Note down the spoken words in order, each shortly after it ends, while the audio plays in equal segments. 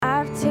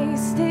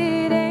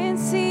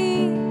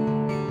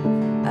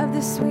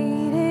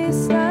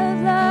sweetest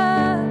of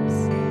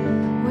loves,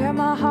 where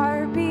my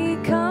heart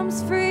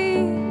becomes free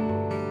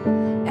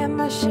and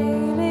my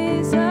shame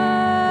is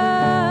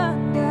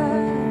undone.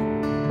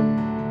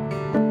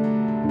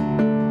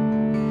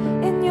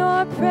 In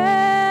your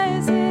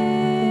presence,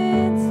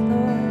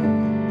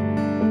 Lord,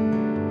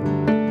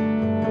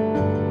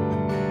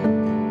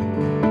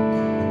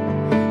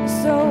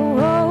 so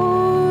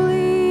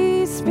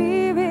Holy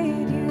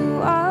Spirit, you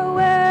are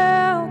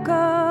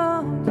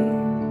welcome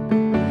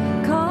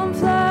here. Come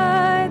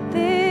flood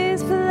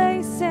this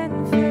place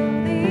and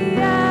fill the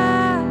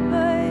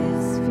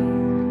atmosphere.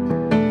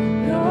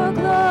 Your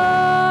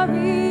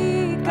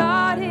glory,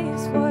 God,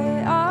 is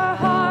what our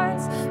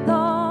hearts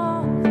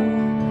long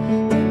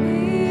for, to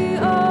be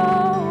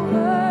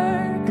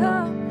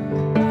overcome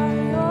by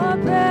your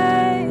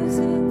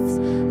presence,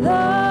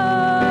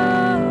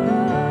 Lord.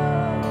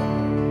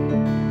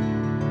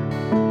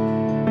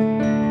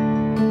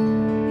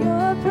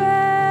 Your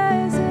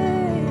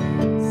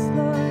presence,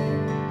 Lord.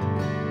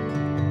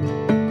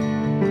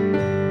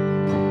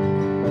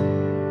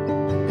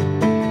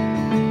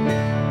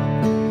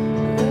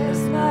 There's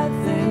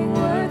nothing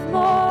worth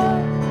more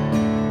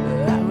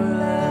that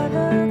will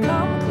ever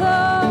come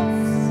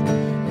close.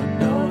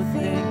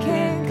 Nothing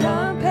can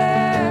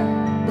compare.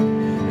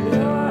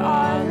 You're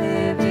our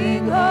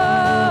living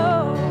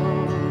hope.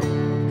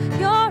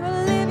 You're a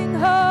living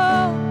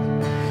hope.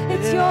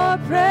 It's your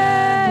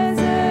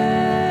presence,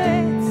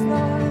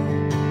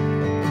 Lord.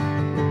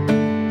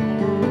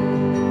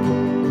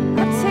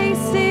 I've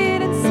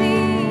tasted and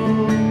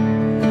seen.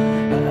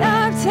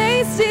 I've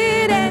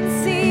tasted and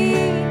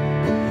seen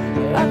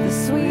of the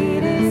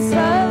sweetest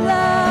of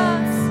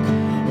loves,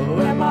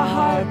 where my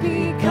heart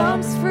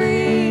becomes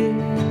free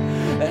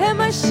and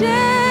my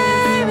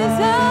shame is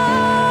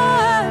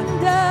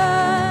undone.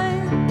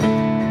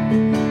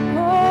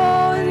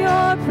 Oh,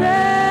 your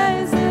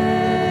presence,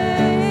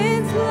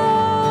 Lord.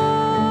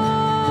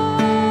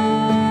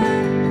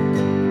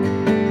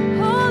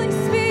 Holy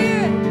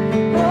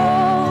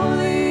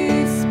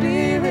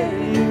Spirit,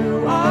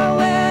 you are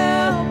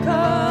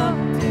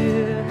welcome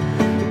here.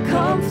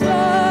 Come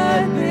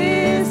flood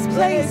this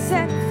place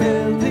and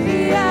fill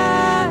the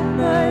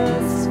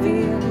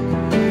atmosphere.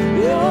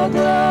 Your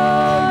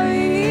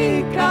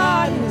glory,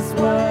 God, is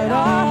what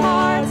our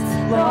hearts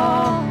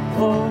long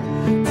for,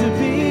 to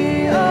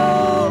be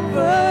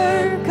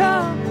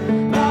overcome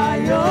by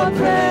your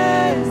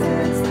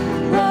presence,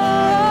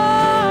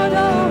 Lord.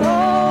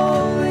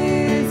 Oh,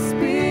 Holy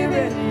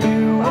Spirit,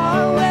 you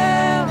are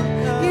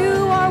welcome.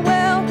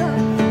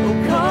 Oh,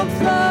 come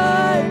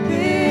flood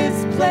this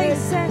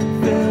place and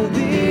fill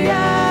the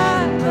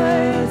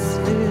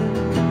atmosphere.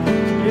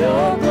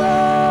 Your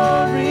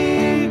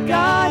glory,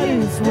 God,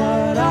 is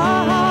what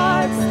our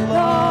hearts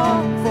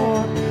long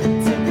for,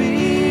 to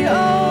be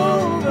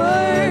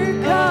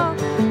overcome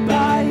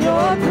by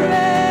your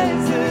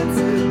presence,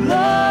 Lord.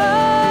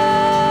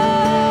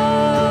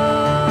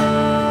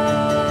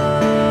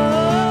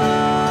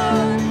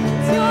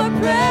 It's your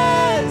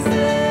presence,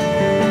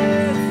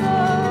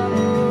 Lord.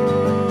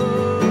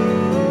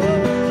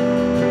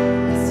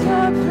 It's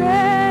your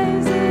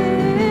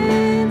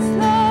presence,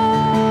 Lord.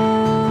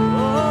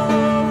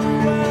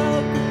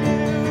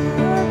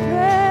 Your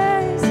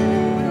presence.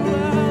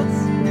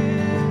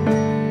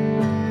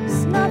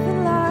 There's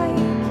nothing like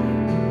you.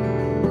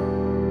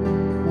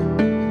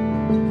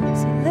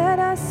 So let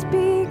us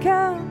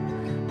become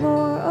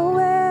more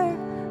aware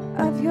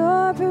of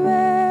your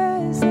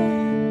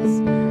presence.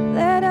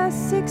 Let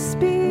us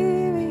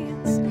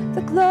experience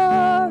the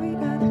glory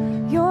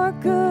of your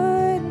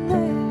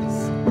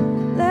goodness.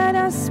 Let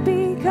us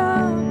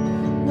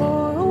become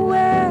more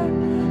aware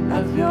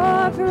of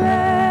your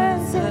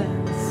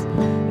presence.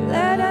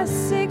 Let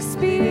us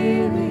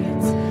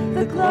experience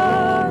the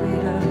glory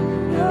of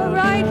your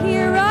right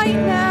here, right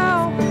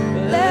now.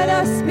 Let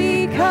us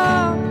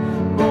become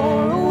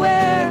more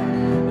aware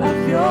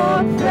of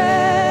your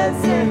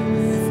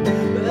presence.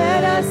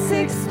 Let us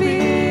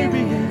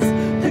experience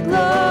the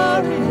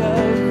glory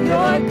of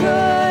your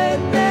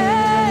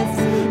goodness.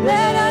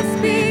 Let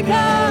us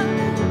become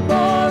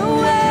more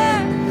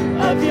aware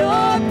of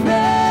your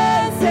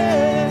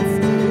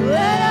presence.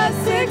 Let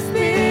us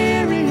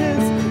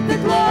experience the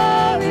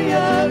glory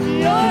of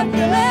your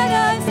goodness. Let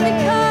us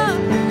become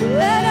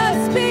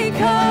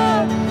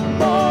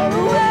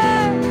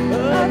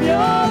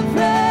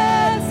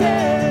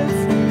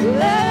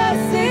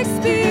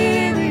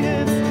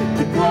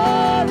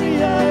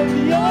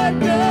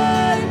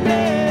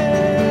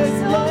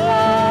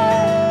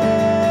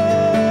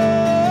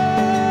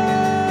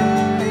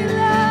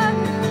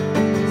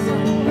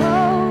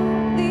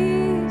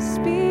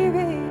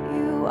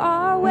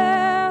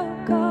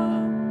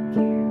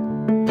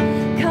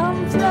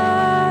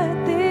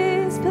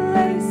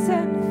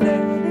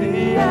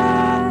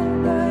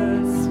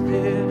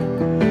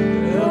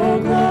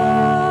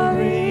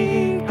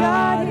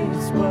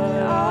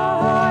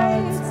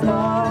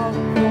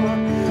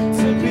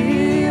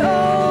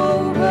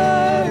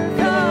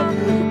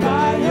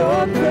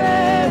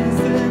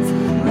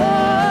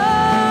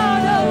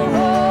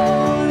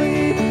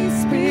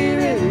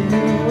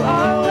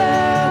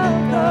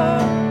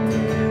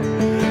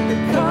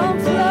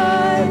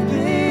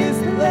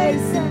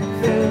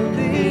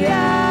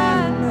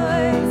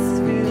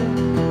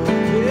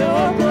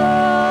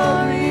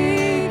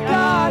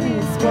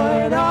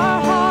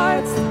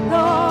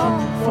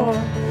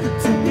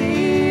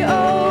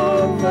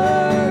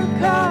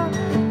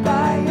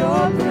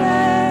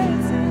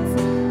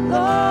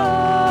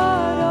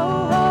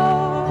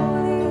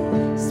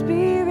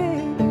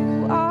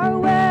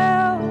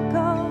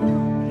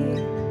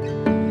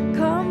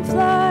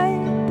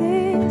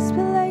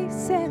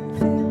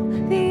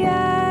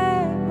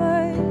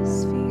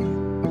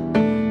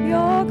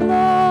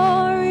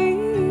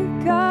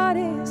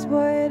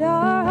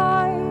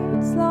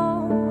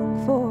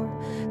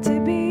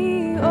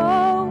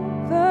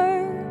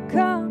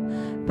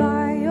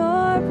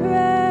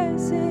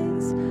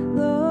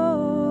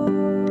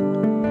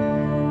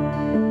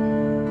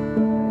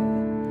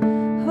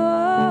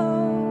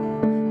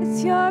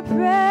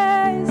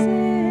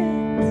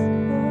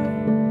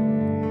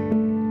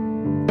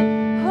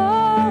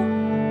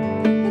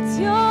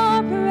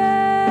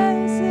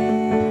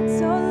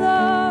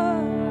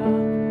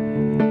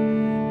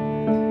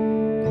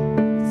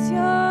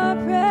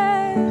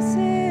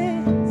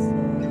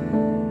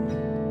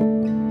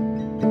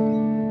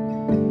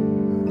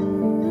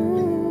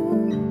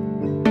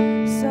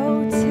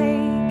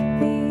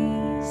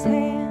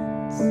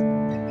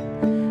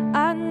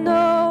I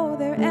know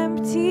they're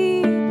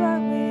empty,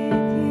 but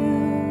with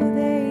you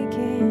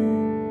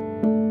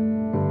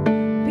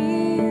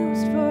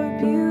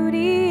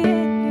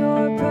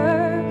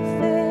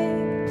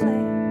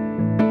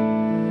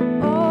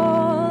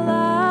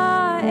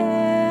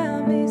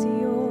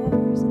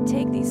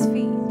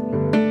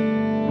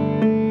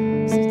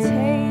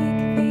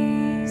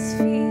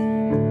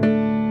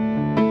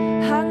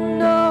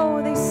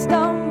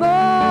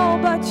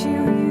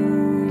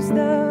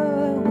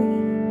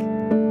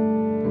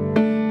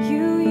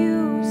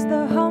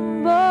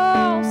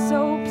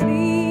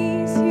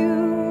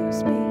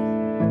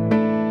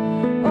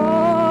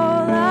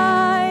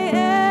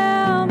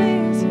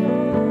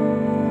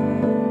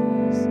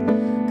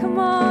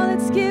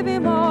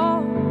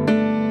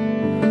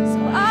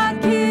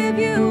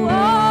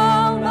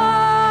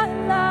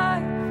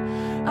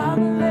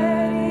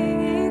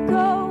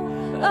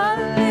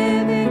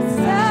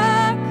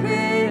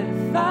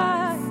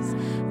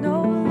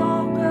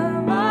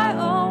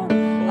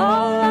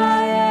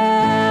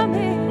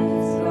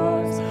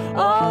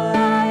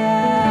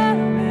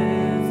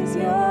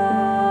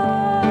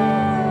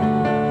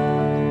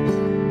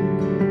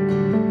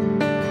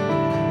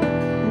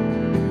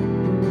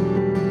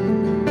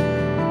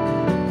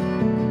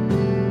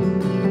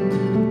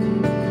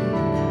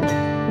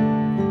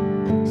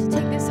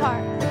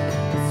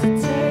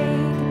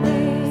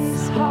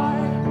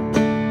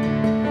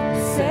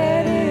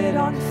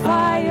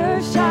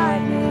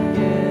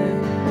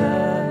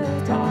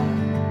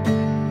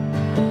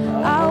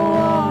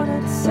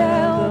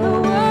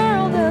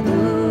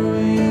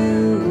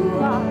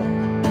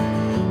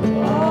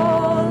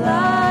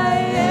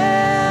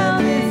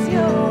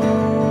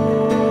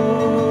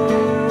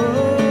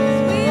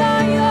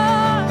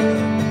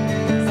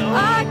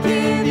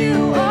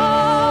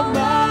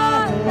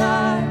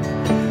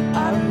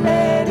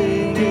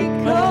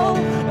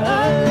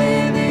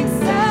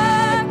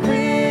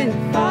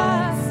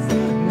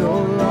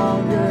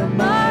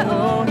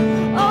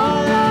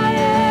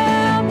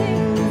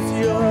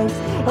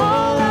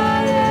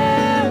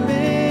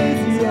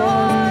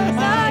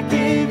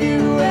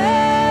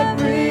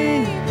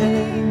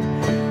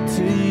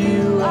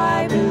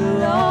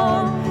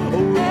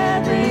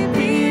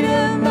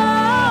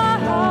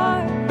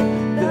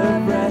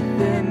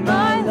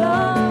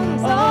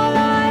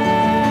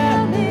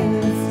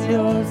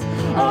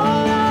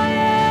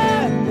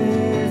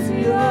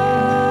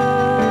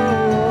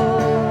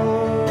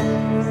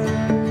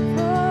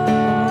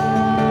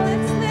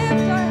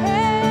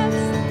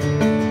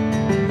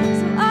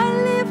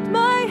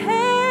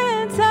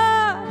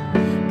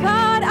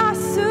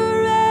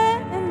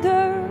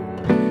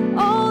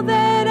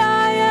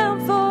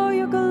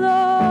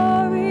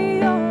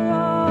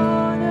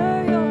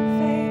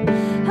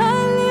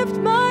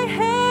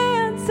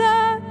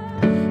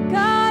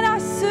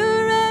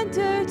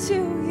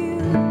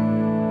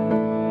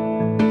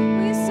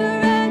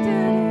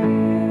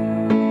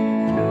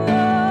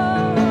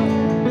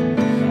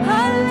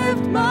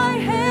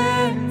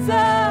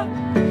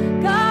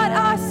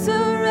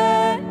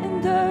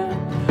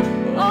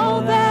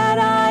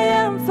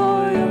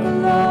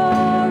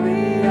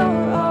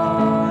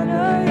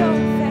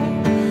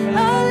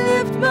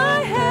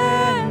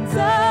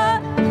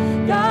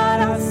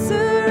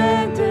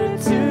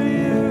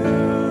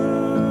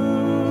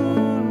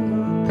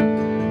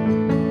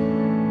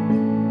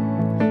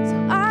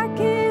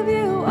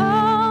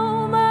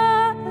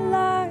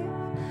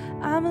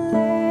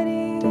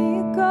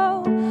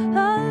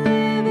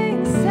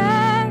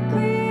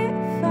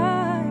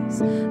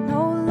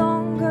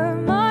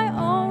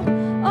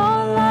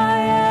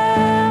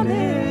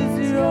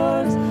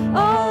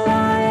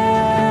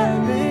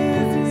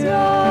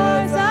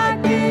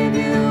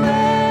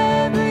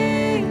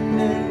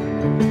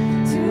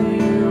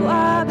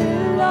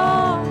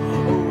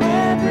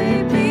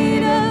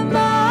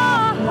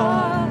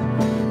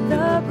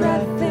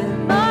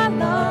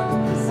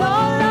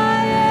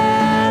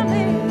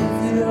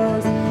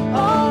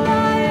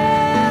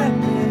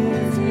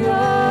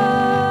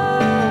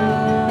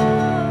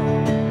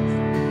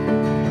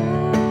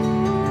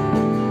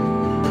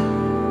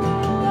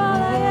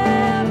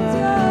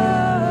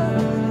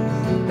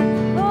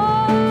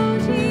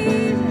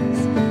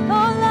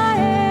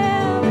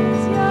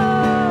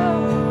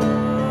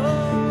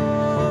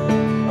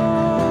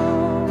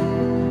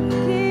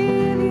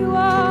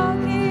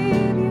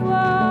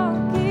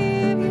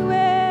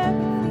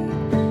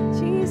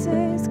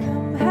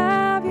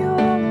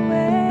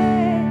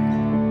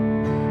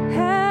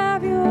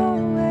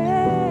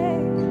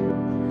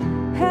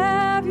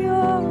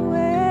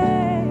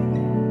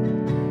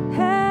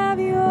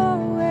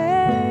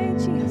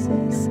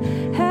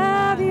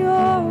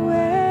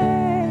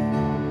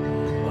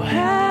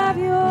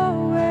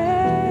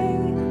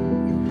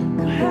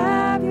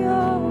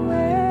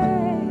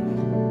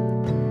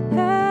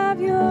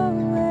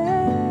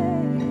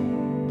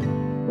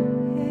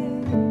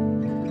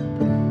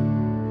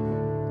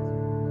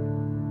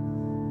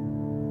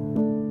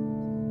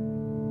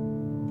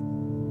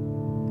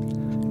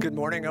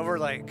morning,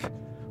 Overlake.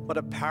 What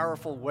a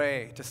powerful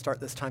way to start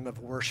this time of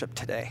worship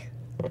today.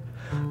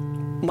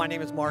 My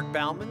name is Mark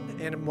Bauman,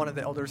 and I'm one of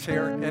the elders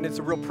here, and it's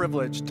a real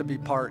privilege to be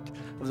part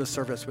of the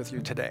service with you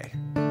today.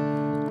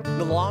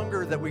 The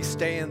longer that we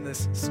stay in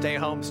this stay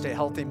home, stay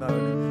healthy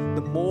mode,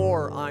 the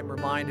more I'm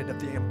reminded of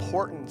the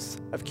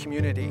importance of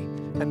community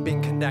and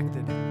being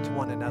connected to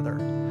one another.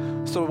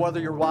 So whether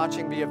you're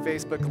watching via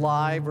Facebook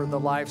Live or the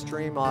live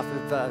stream off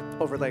of the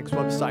Overlake's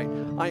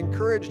website, I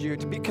encourage you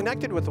to be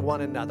connected with one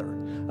another.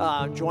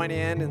 Join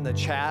in the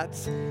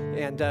chats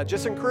and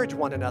just encourage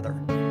one another.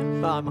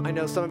 I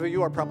know some of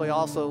you are probably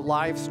also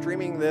live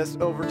streaming this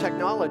over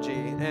technology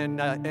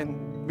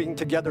and being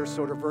together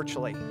sort of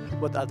virtually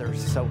with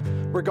others. So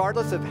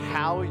regardless of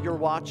how you're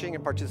watching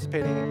and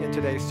participating in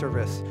today's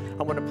service,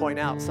 I want to point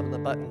out some of the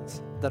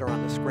buttons that are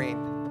on the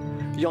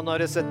screen. You'll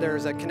notice that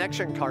there's a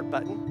connection card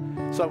button.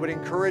 So I would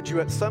encourage you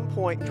at some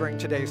point during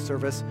today's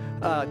service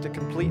to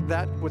complete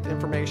that with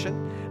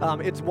information.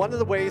 It's one of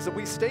the ways that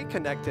we stay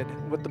connected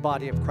with the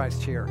body of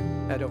Christ here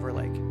at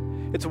Overlake.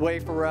 It's a way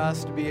for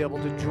us to be able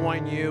to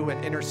join you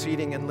in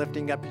interceding and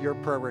lifting up your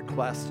prayer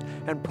requests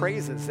and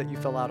praises that you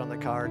fill out on the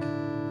card.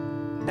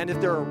 And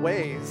if there are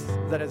ways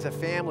that as a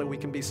family we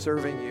can be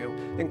serving you,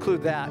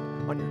 include that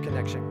on your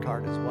connection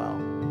card as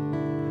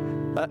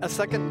well. A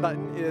second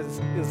button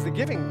is the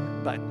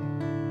giving button.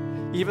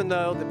 Even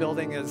though the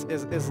building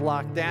is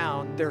locked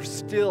down, there's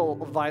still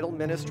vital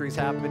ministries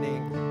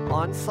happening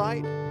on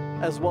site,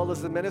 as well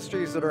as the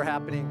ministries that are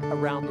happening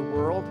around the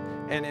world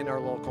and in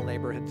our local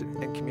neighborhoods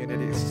and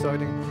communities. So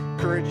I'd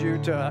encourage you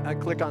to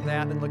click on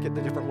that and look at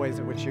the different ways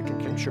in which you can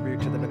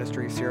contribute to the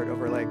ministries here at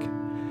Overlake.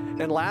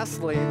 And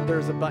lastly,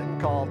 there's a button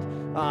called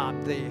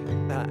the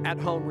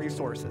at-home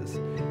resources.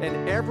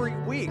 And every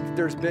week,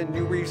 there's been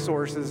new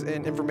resources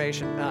and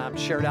information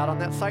shared out on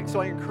that site, so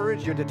I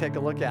encourage you to take a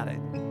look at it.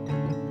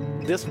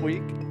 This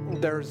week,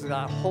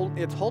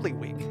 it's Holy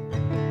Week,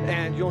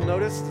 and you'll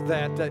notice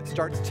that it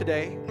starts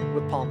today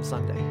with Palm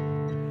Sunday.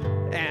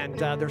 And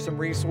there's some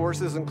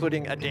resources,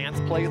 including a dance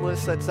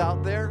playlist that's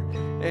out there,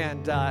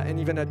 and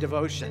even a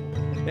devotion.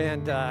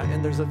 And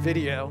there's a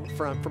video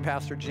from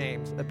Pastor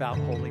James about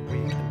Holy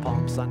Week and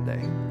Palm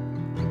Sunday.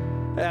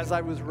 As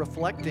I was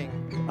reflecting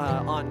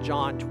on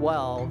John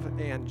 12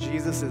 and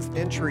Jesus'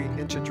 entry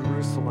into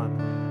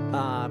Jerusalem,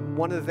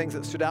 one of the things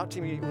that stood out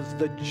to me was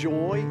the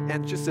joy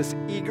and just this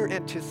eager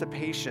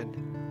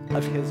anticipation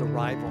of his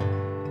arrival.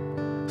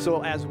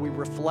 So as we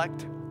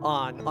reflect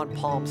on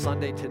Palm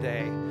Sunday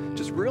today,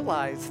 just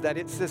realize that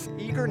it's this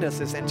eagerness,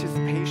 this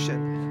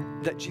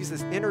anticipation that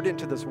Jesus entered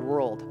into this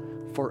world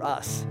for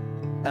us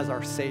as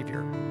our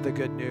Savior, the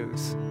good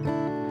news.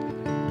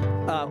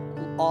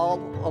 All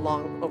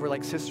along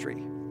Overlake's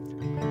history,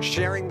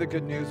 sharing the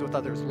good news with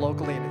others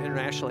locally and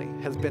internationally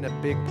has been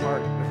a big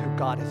part of who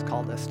God has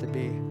called us to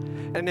be.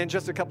 And in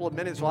just a couple of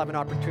minutes, we'll have an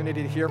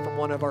opportunity to hear from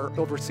one of our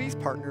overseas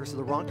partners,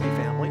 the Ronke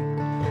family,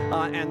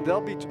 and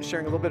they'll be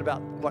sharing a little bit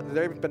about what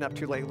they've been up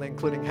to lately,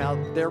 including how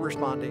they're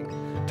responding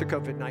to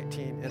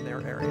COVID-19 in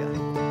their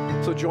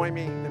area. So join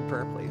me in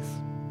prayer, please.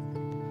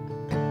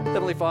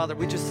 Heavenly Father,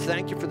 we just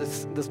thank you for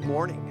this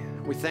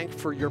morning. We thank you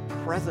for your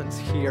presence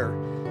here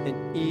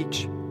in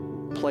each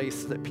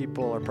place that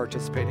people are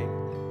participating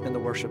in the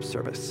worship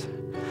service.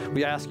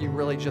 We ask you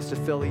really just to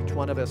fill each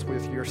one of us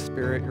with your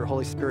Spirit, your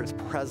Holy Spirit's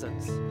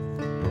presence.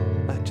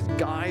 Just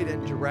guide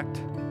and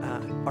direct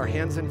our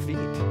hands and feet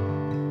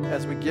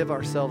as we give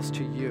ourselves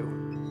to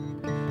you.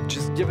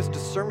 Just give us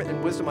discernment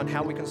and wisdom on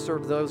how we can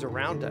serve those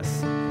around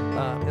us,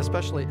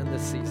 especially in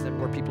this season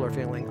where people are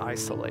feeling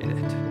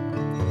isolated.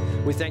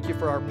 We thank you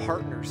for our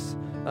partners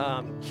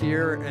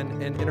here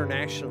and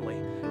internationally,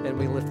 and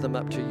we lift them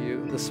up to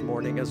you this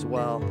morning as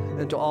well.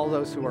 And to all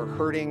those who are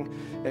hurting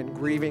and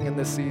grieving in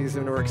this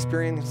season or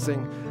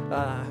experiencing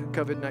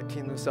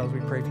COVID-19 themselves, we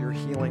pray for your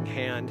healing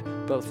hand,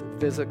 both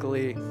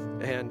physically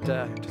and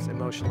just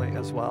emotionally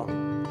as well.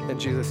 In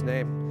Jesus'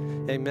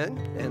 name, amen.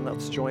 And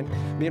let's join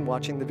me in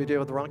watching the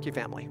video of the Ronke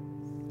family.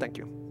 Thank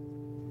you.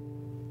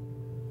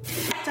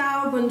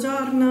 Ciao,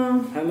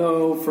 buongiorno.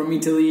 Hello from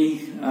Italy.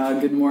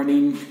 Good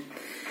morning.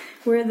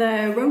 We're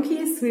the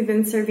Ronkes. We've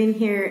been serving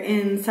here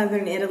in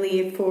southern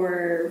Italy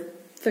for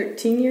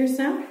 13 years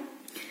now,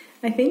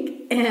 I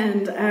think.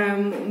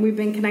 And we've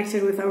been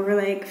connected with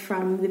Overlake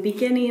from the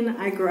beginning.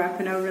 I grew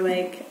up in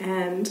Overlake,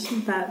 and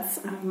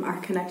that's our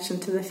connection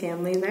to the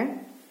family there.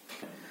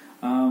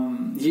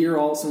 Here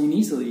also in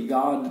Italy,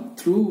 God,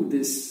 through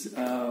this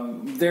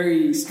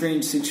very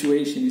strange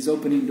situation, is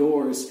opening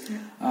doors.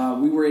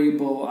 We were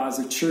able, as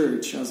a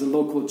church, as a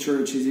local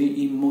church,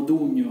 in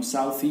Modugno,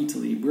 South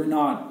Italy. We're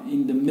not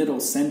in the middle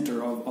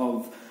center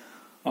of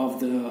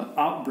the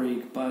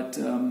outbreak, but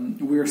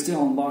we are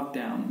still on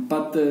lockdown.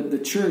 But the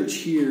church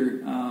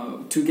here,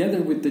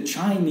 together with the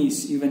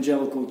Chinese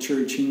evangelical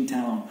church in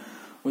town,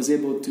 was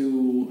able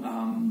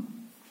to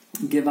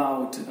give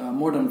out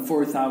more than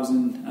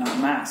 4,000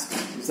 masks.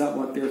 Is that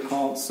what they're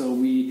called? So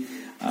we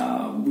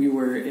we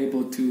were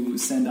able to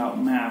send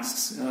out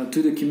masks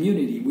to the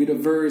community with a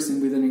verse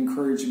and with an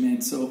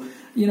encouragement. So,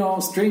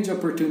 strange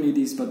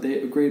opportunities, but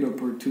they're great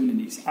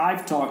opportunities.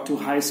 I've talked to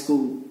high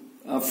school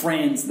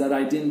friends that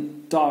I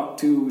didn't talk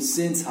to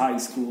since high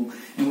school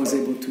and was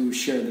able to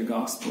share the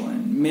gospel.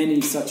 And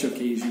many such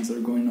occasions are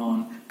going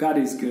on. God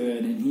is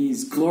good, and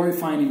He's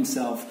glorifying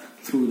Himself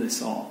through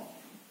this all.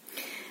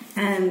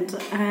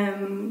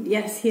 And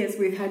yes, He is.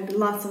 We've had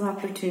lots of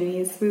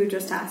opportunities. We would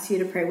just ask you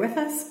to pray with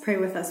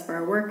us for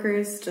our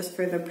workers, just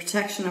for the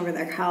protection over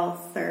their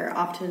health. They're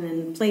often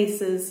in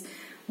places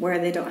where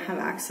they don't have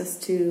access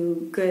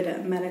to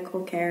good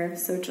medical care.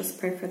 So just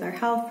pray for their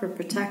health, for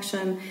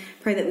protection.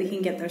 Pray that we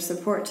can get their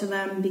support to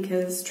them,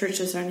 because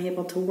churches aren't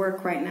able to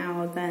work right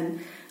now,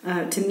 then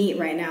to meet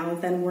right now,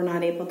 then we're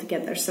not able to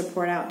get their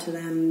support out to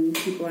them.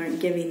 People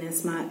aren't giving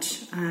as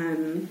much.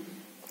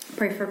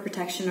 Pray for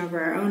protection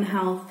over our own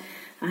health,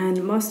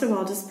 and most of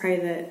all, just pray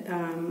that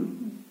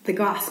the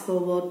gospel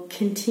will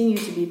continue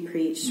to be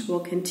preached, will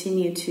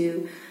continue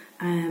to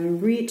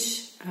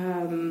reach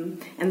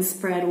and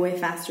spread way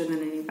faster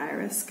than any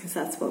virus, because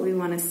that's what we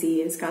want to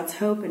see, is God's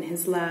hope and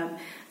His love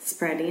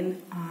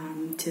spreading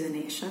to the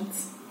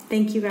nations.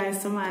 Thank you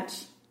guys so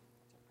much.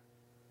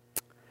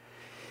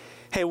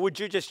 Hey, would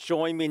you just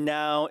join me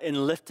now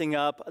in lifting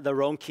up the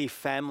Ronke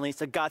family?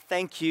 So God,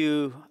 thank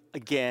you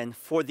again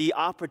for the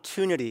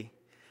opportunity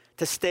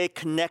to stay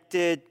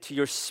connected to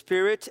your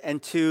Spirit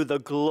and to the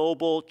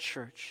global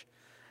church.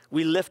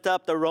 We lift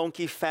up the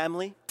Ronke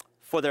family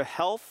for their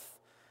health,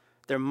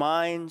 their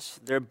minds,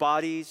 their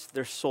bodies,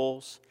 their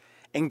souls.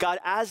 And God,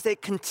 as they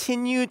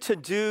continue to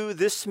do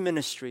this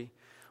ministry,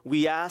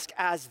 we ask,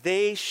 as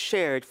they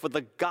shared, for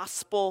the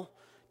gospel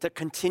to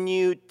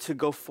continue to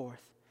go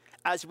forth.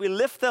 As we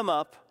lift them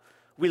up,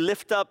 we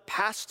lift up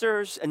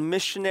pastors and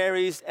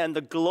missionaries and the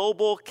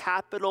global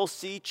capital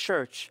C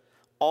church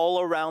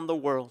all around the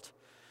world.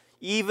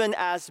 Even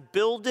as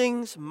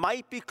buildings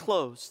might be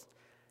closed,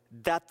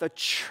 that the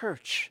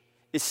church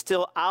is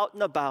still out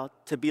and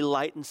about to be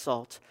light and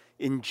salt.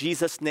 In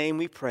Jesus' name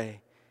we pray.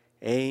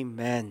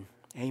 Amen.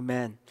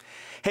 Amen.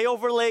 Hey,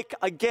 Overlake,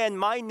 again,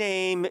 my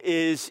name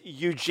is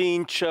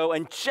Eugene Cho,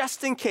 and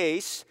just in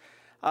case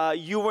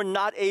you were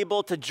not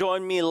able to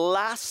join me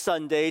last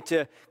Sunday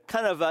to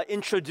kind of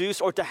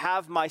introduce or to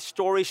have my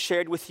story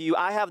shared with you,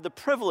 I have the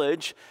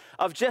privilege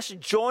of just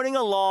joining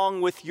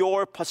along with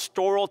your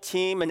pastoral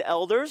team and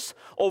elders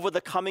over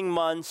the coming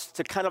months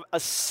to kind of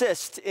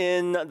assist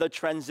in the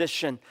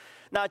transition.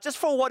 Now, just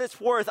for what it's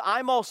worth,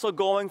 I'm also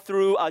going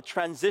through a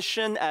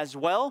transition as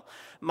well.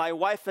 My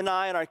wife and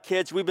I and our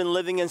kids, we've been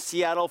living in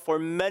Seattle for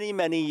many,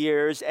 many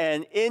years.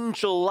 And in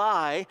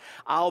July,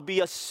 I'll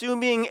be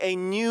assuming a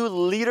new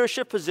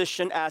leadership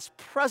position as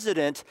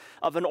president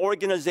of an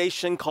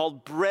organization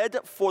called Bread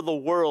for the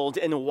World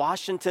in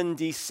Washington,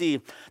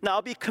 D.C. Now,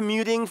 I'll be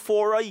commuting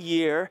for a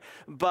year,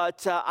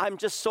 but I'm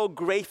just so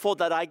grateful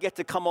that I get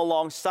to come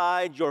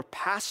alongside your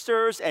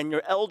pastors and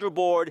your elder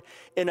board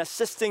in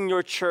assisting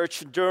your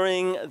church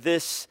during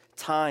this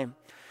time.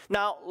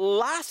 Now,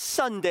 last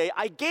Sunday,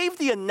 I gave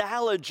the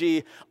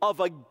analogy of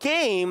a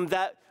game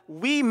that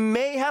we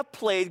may have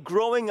played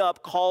growing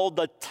up called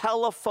the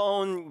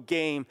telephone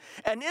game.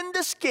 And in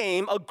this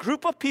game, a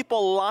group of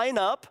people line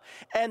up,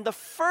 and the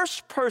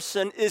first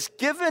person is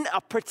given a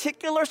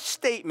particular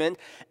statement,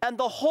 and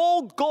the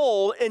whole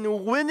goal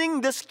in winning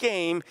this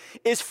game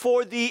is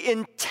for the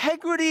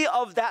integrity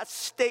of that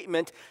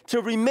statement to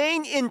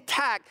remain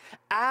intact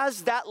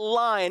as that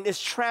line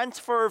is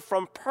transferred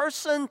from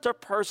person to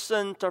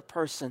person to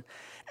person.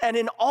 And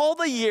in all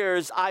the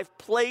years I've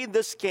played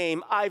this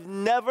game, I've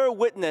never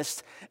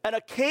witnessed an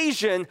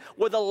occasion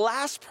where the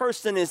last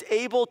person is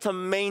able to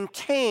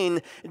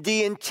maintain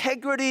the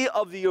integrity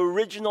of the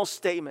original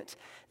statement.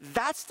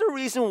 That's the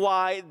reason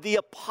why the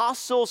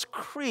Apostles'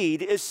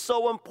 Creed is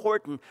so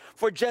important.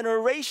 For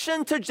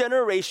generation to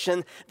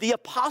generation, the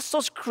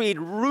Apostles' Creed,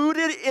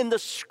 rooted in the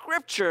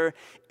Scripture,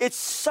 it's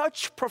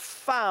such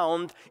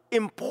profound,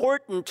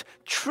 important,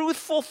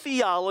 truthful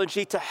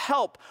theology to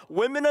help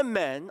women and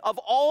men of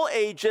all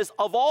ages,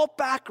 of all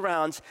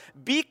backgrounds,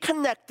 be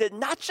connected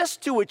not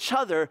just to each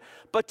other,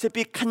 but to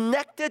be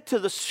connected to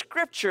the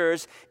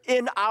Scriptures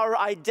in our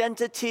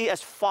identity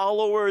as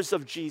followers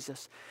of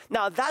Jesus.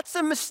 Now, that's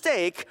a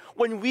mistake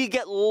when we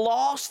get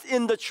lost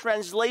in the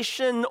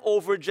translation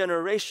over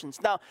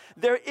generations. Now,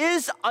 there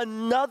is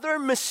another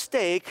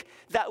mistake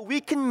that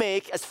we can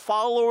make as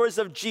followers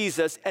of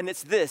Jesus, and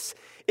it's this,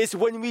 is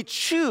when we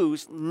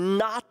choose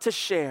not to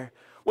share,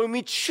 when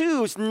we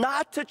choose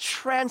not to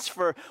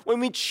transfer, when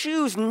we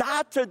choose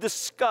not to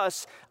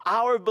discuss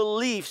our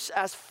beliefs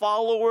as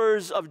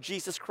followers of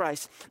Jesus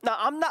Christ. Now,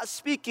 I'm not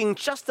speaking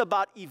just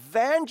about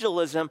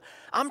evangelism.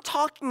 I'm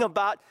talking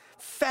about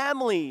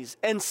families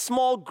and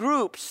small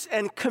groups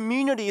and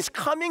communities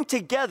coming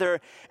together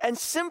and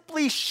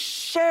simply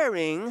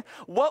sharing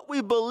what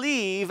we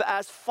believe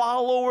as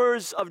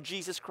followers of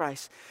Jesus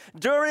Christ.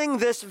 During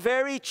this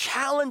very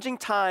challenging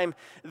time,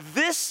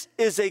 this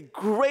is a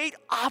great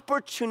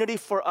opportunity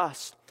for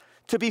us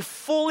to be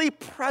fully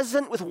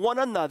present with one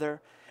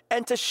another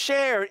and to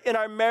share in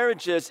our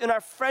marriages, in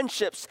our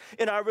friendships,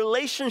 in our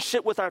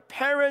relationship with our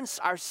parents,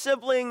 our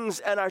siblings,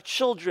 and our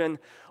children,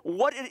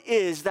 what it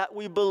is that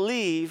we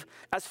believe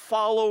as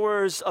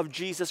followers of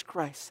Jesus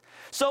Christ.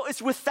 So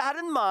it's with that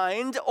in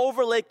mind,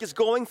 Overlake is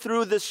going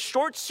through this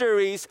short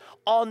series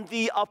on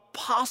the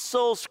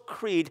Apostles'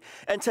 Creed.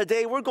 And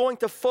today we're going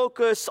to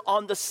focus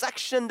on the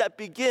section that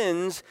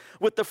begins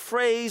with the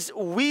phrase,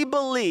 "We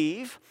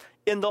believe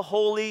in the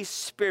Holy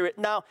Spirit."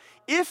 Now,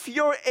 if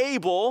you're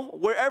able,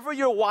 wherever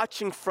you're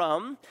watching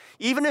from,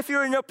 even if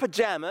you're in your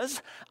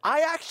pajamas,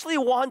 I actually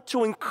want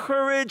to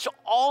encourage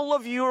all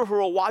of you who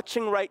are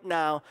watching right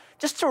now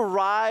just to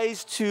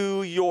rise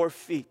to your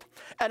feet.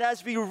 And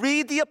as we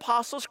read the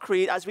Apostles'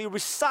 Creed, as we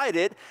recite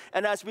it,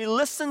 and as we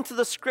listen to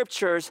the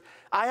scriptures,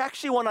 I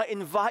actually want to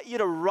invite you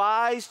to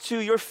rise to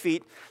your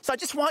feet. So I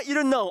just want you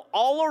to know,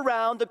 all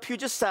around the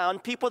Puget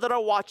Sound, people that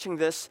are watching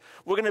this,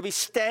 we're going to be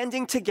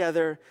standing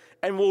together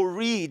and we'll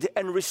read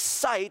and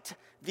recite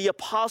the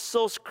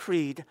Apostles'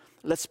 Creed.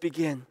 Let's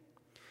begin.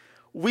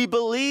 We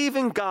believe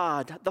in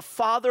God, the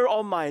Father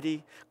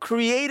Almighty,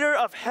 creator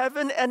of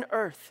heaven and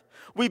earth.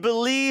 We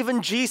believe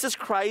in Jesus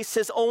Christ,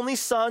 his only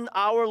Son,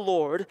 our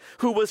Lord,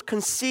 who was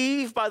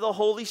conceived by the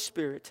Holy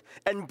Spirit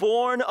and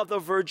born of the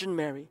Virgin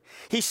Mary.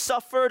 He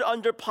suffered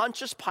under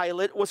Pontius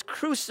Pilate, was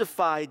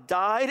crucified,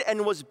 died,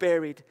 and was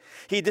buried.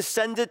 He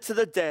descended to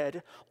the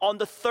dead. On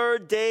the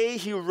third day,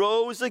 he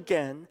rose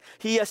again.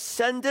 He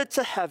ascended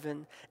to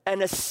heaven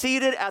and is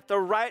seated at the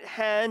right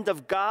hand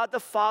of God the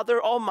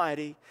Father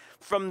Almighty.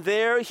 From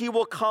there, he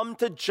will come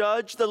to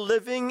judge the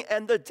living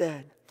and the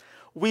dead.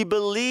 We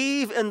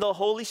believe in the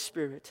Holy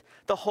Spirit,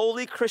 the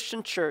holy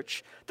Christian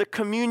church, the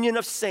communion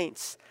of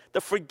saints,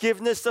 the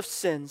forgiveness of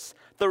sins,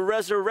 the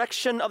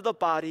resurrection of the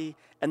body,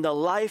 and the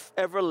life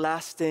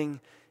everlasting.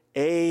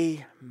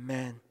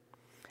 Amen.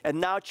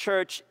 And now,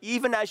 church,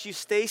 even as you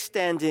stay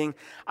standing,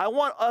 I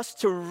want us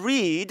to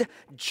read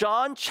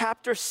John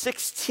chapter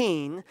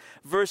 16,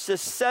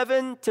 verses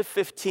 7 to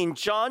 15.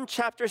 John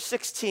chapter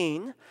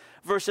 16,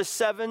 verses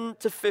 7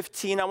 to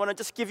 15. I want to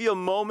just give you a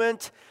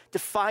moment to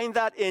find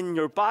that in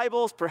your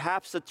Bibles,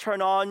 perhaps to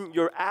turn on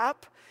your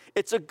app.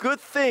 It's a good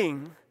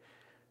thing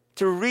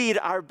to read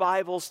our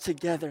Bibles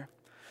together.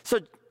 So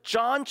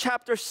John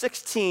chapter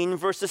 16,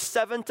 verses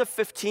 7 to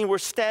 15, we're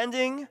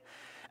standing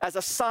as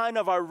a sign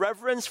of our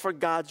reverence for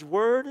God's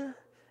word.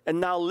 And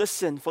now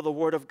listen for the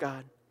word of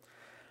God.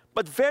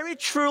 But very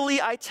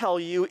truly I tell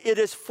you, it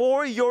is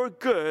for your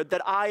good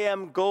that I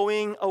am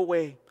going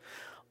away.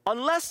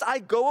 Unless I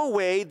go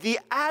away, the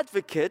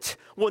advocate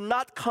will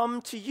not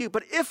come to you.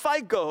 But if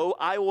I go,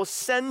 I will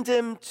send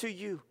him to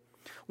you.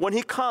 When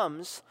he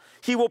comes,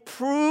 he will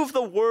prove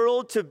the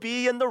world to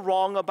be in the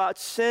wrong about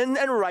sin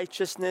and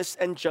righteousness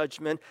and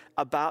judgment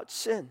about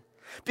sin.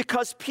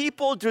 Because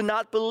people do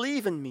not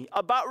believe in me.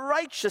 About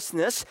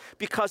righteousness,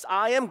 because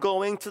I am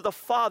going to the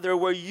Father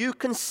where you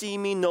can see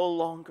me no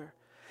longer.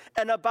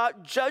 And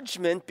about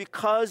judgment,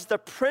 because the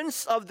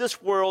prince of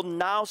this world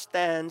now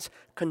stands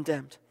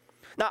condemned.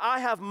 Now, I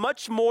have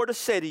much more to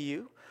say to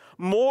you,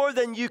 more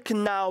than you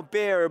can now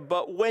bear.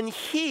 But when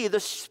he, the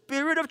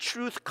Spirit of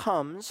truth,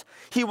 comes,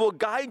 he will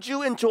guide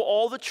you into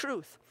all the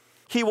truth.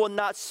 He will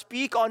not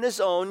speak on his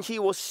own. He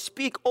will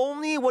speak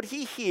only what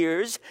he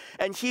hears,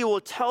 and he will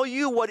tell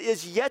you what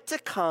is yet to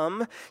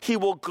come. He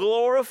will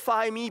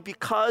glorify me,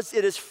 because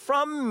it is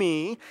from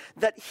me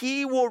that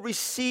he will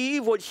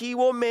receive what he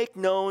will make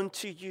known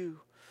to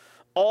you.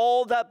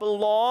 All that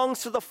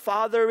belongs to the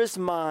Father is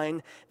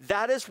mine.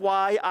 That is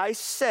why I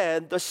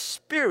said the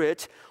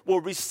Spirit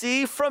will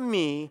receive from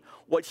me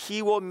what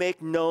he will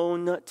make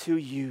known to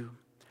you.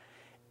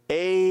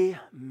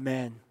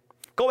 Amen.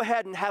 Go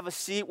ahead and have a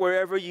seat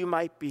wherever you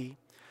might be.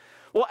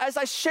 Well, as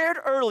I shared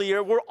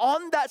earlier, we're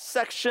on that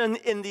section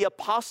in the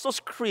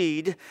Apostles'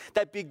 Creed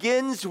that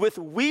begins with,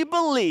 "We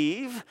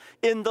believe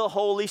in the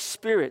Holy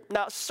Spirit."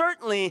 Now,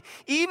 certainly,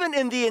 even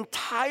in the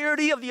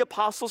entirety of the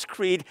Apostles'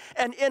 Creed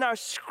and in our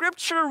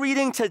scripture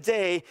reading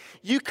today,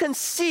 you can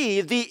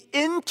see the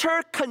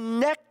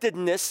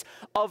interconnectedness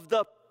of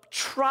the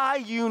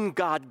triune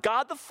God,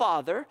 God the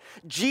Father,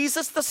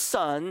 Jesus the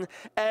Son,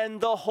 and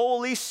the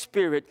Holy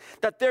Spirit.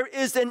 That there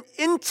is an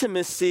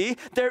intimacy,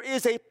 there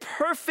is a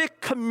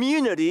perfect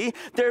community,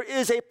 there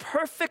is a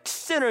perfect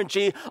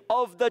synergy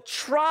of the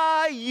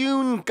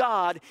triune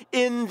God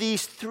in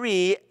these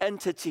three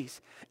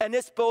entities. And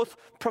it's both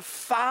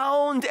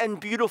profound and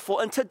beautiful.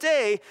 And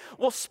today,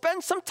 we'll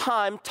spend some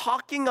time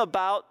talking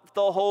about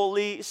the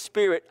Holy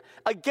Spirit.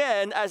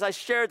 Again, as I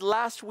shared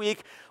last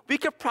week, we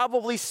could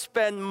probably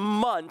spend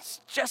months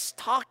just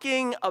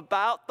talking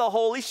about the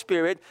Holy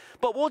Spirit,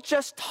 but we'll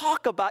just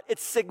talk about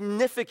its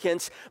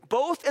significance,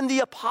 both in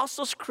the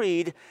Apostles'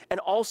 Creed and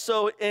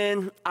also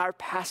in our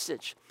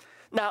passage.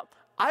 Now,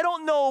 I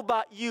don't know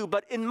about you,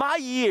 but in my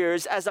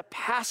years as a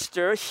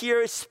pastor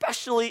here,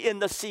 especially in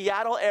the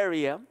Seattle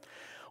area,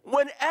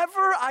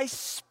 whenever I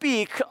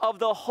speak of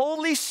the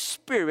Holy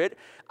Spirit,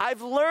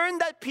 I've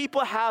learned that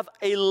people have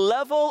a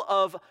level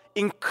of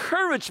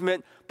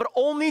encouragement, but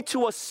only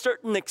to a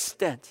certain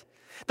extent.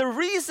 The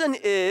reason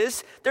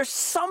is there's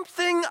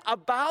something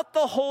about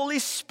the Holy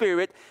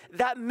Spirit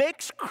that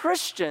makes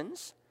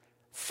Christians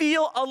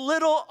feel a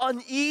little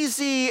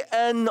uneasy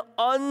and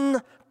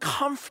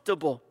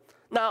uncomfortable.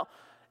 Now,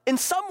 in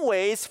some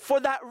ways, for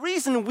that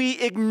reason, we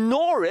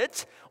ignore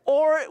it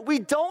or we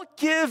don't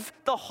give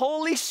the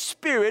Holy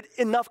Spirit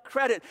enough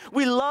credit.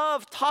 We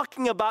love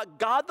talking about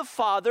God the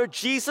Father,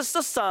 Jesus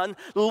the Son,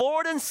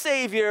 Lord and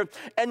Savior,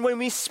 and when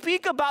we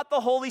speak about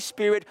the Holy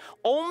Spirit,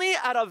 only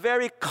at a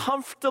very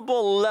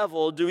comfortable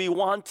level do we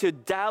want to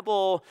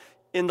dabble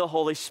in the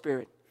Holy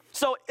Spirit.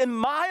 So in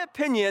my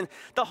opinion,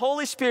 the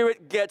Holy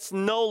Spirit gets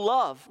no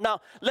love. Now,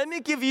 let me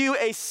give you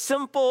a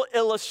simple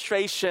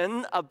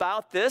illustration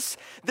about this.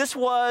 This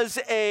was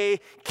a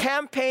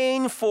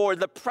campaign for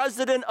the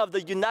President of the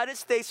United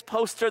States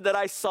poster that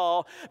I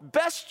saw.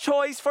 Best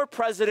choice for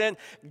president,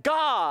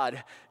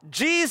 God,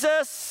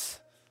 Jesus.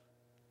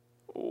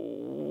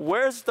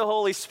 Where's the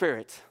Holy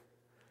Spirit?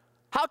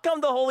 How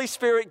come the Holy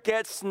Spirit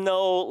gets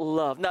no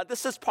love? Now,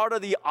 this is part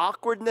of the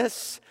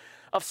awkwardness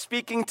of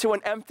speaking to an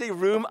empty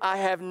room. I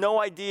have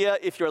no idea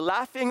if you're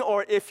laughing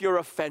or if you're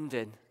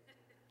offended.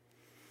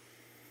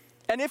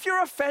 And if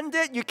you're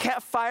offended, you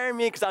can't fire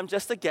me because I'm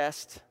just a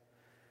guest.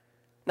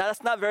 Now,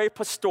 that's not very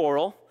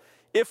pastoral.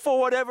 If for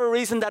whatever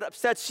reason that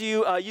upsets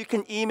you, you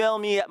can email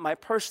me at my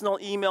personal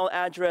email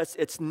address.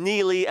 It's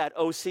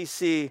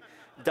neely@occ.org.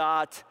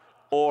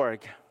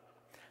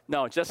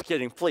 No, just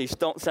kidding. Please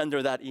don't send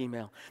her that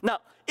email. Now,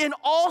 in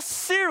all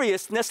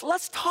seriousness,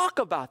 let's talk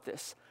about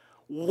this.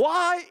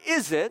 Why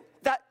is it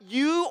that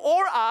you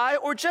or I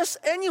or just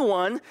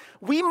anyone,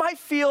 we might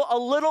feel a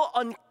little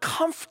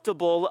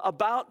uncomfortable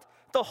about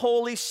the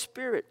Holy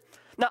Spirit?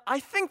 Now,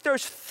 I think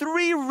there's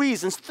three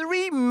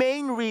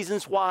main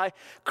reasons why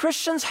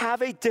Christians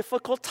have a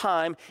difficult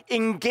time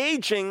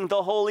engaging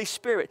the Holy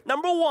Spirit.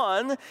 Number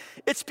one,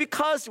 it's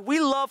because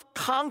we love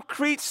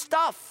concrete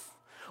stuff.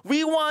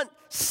 We want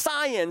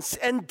science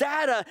and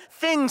data,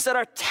 things that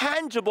are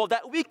tangible,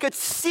 that we could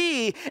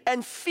see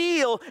and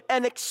feel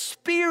and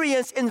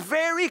experience in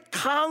very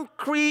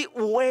concrete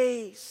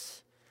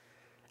ways.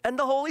 And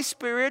the Holy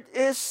Spirit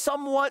is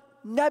somewhat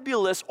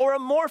nebulous or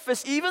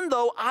amorphous, even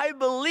though I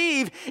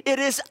believe it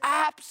is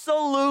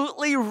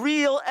absolutely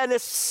real and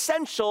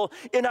essential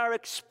in our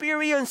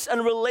experience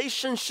and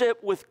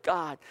relationship with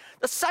God.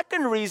 The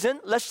second reason,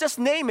 let's just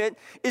name it,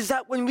 is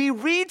that when we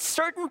read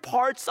certain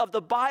parts of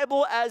the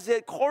Bible as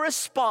it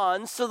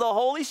corresponds to the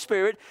Holy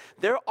Spirit,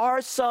 there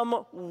are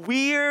some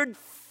weird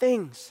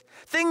things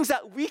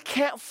that we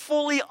can't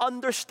fully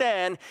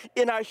understand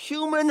in our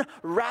human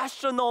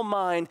rational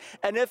mind.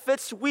 And if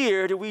it's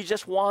weird, we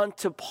just want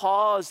to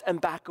pause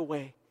and back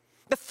away.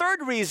 The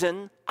third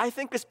reason, I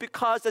think, is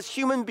because as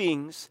human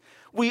beings,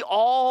 we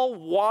all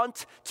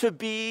want to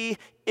be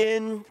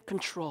in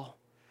control.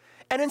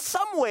 And in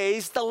some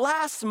ways, the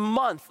last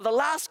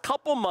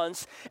couple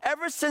months,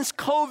 ever since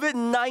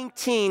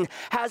COVID-19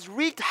 has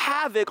wreaked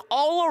havoc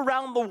all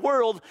around the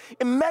world,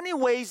 in many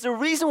ways, the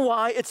reason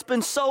why it's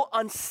been so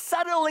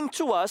unsettling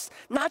to us,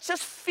 not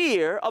just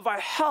fear of our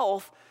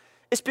health,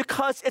 is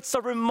because it's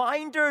a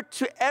reminder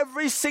to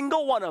every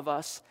single one of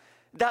us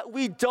that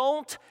we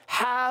don't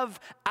have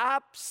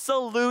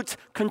absolute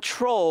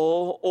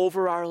control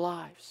over our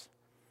lives.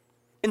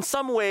 In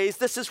some ways,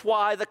 this is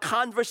why the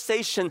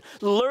conversation,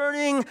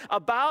 learning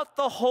about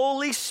the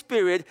Holy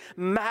Spirit,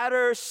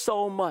 matters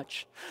so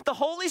much. The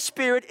Holy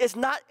Spirit is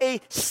not a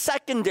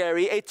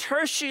secondary, a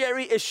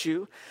tertiary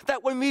issue,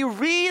 that when we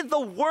read the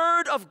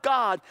Word of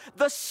God,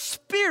 the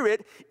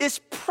Spirit is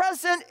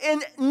present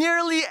in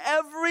nearly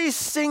every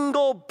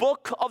single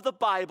book of the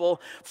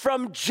Bible,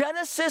 from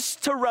Genesis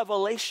to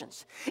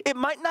Revelations. It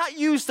might not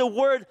use the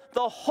word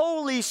the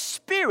Holy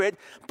Spirit,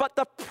 but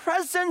the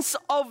presence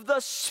of the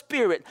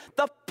Spirit,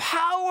 the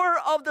power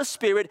of the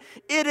Spirit,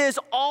 it is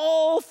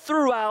all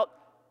throughout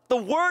the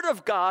Word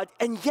of God,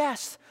 and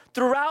yes,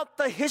 throughout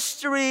the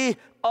history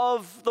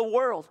of the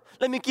world.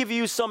 Let me give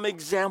you some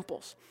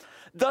examples.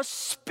 The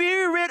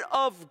Spirit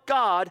of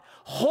God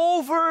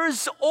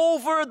hovers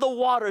over the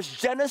waters.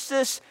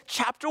 Genesis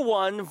chapter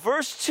 1,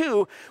 verse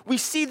 2, we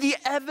see the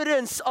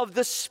evidence of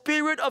the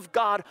Spirit of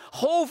God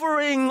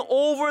hovering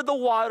over the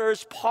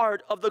waters,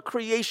 part of the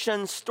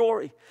creation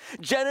story.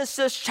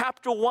 Genesis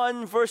chapter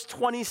 1, verse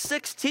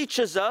 26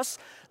 teaches us,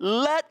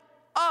 let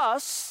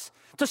us,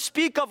 to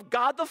speak of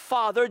God the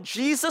Father,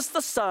 Jesus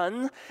the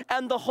Son,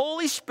 and the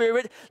Holy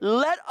Spirit,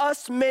 let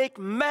us make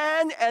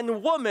man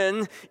and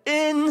woman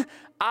in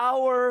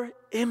our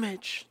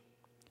image.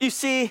 You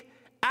see,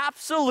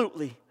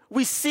 absolutely,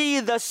 we see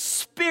the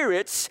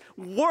Spirit's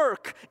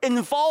work,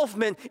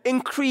 involvement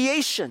in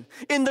creation,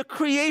 in the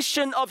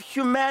creation of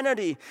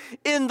humanity,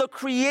 in the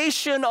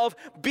creation of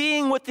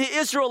being with the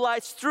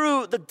Israelites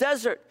through the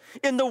desert,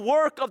 in the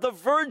work of the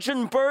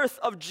virgin birth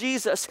of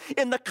Jesus,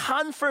 in the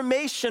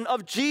confirmation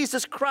of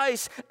Jesus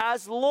Christ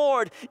as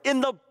Lord,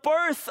 in the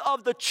birth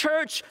of the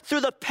church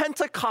through the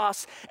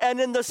Pentecost, and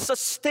in the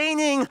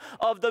sustaining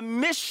of the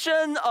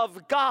mission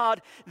of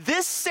God.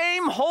 This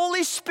same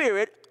Holy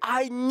Spirit,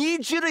 I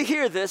need you to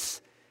hear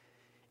this,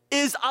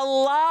 is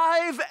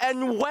alive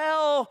and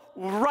well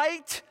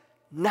right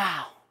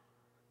now.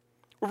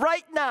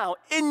 Right now,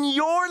 in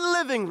your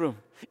living room,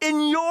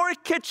 in your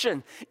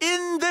kitchen,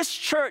 in this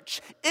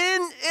church,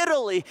 in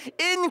Italy,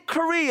 in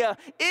Korea,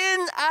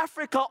 in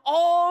Africa,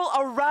 all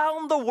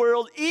around the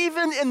world,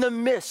 even in the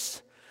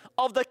midst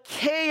of the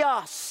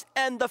chaos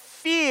and the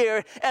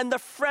fear and the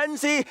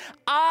frenzy,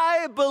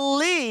 I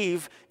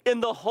believe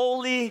in the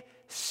Holy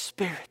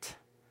Spirit.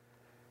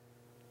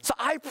 So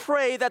I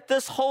pray that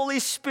this Holy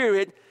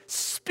Spirit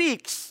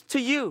speaks to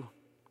you.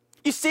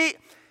 You see,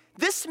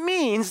 this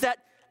means that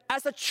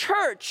as a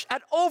church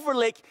at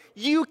Overlake,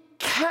 you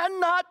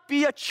cannot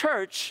be a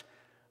church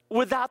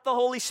without the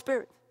Holy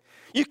Spirit.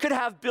 You could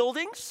have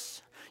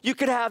buildings, you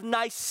could have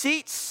nice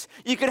seats,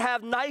 you could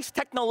have nice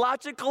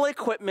technological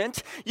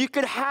equipment, you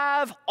could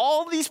have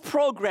all these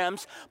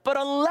programs, but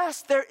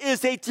unless there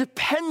is a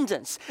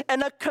dependence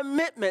and a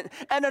commitment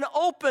and an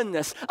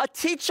openness, a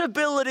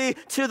teachability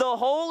to the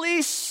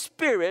Holy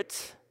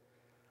Spirit,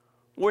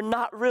 we're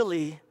not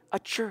really a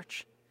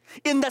church.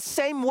 In the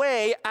same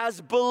way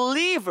as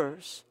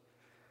believers,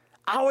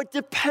 our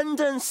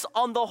dependence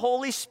on the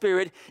Holy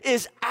Spirit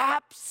is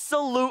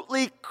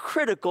absolutely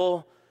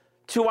critical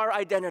to our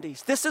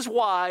identities. This is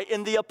why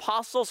in the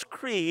Apostles'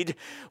 Creed,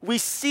 we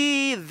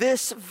see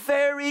this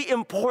very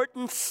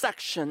important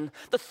section,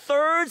 the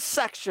third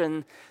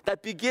section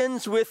that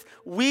begins with,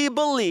 "We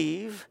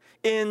believe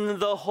in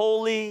the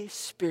Holy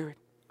Spirit."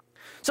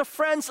 So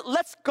friends,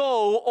 let's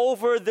go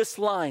over this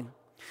line.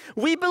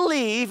 We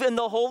believe in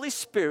the Holy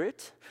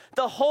Spirit,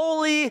 the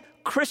Holy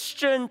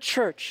Christian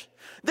Church.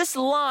 This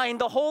line,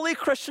 the Holy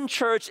Christian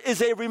Church,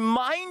 is a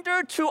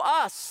reminder to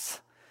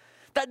us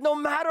that no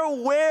matter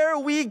where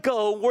we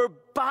go, we're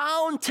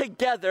bound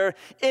together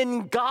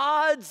in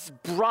God's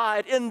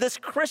bride, in this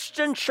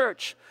Christian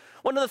church.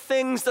 One of the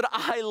things that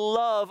I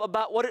love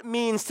about what it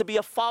means to be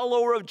a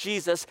follower of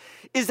Jesus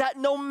is that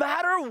no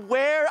matter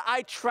where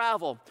I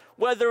travel,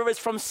 whether it's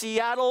from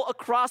Seattle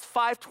across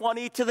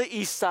 520 to the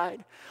east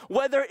side,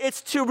 whether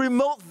it's to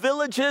remote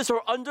villages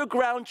or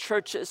underground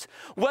churches,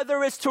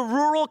 whether it's to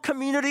rural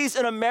communities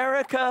in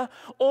America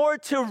or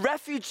to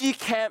refugee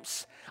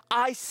camps,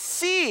 I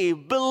see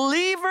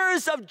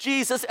believers of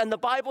Jesus, and the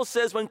Bible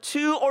says when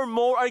two or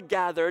more are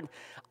gathered,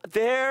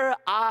 there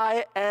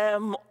I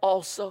am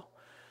also.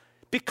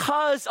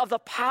 Because of the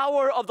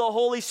power of the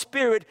Holy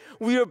Spirit,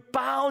 we are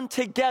bound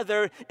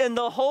together in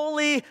the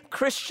holy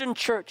Christian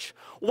church.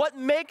 What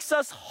makes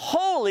us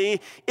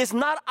holy is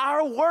not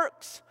our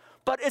works,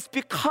 but it's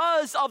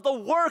because of the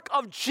work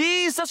of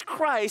Jesus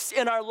Christ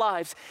in our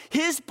lives.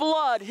 His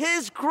blood,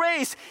 His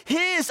grace,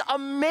 His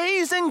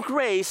amazing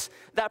grace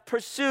that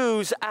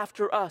pursues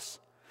after us.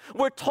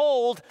 We're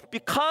told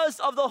because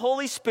of the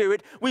Holy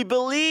Spirit, we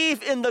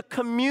believe in the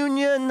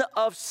communion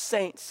of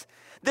saints.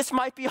 This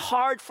might be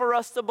hard for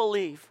us to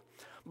believe,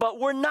 but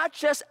we're not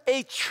just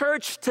a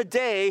church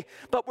today,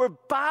 but we're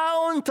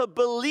bound to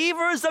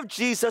believers of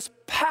Jesus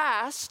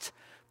past,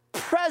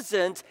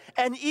 present,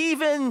 and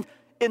even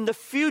in the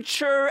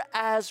future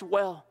as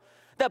well.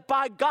 That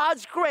by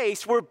God's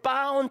grace, we're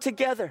bound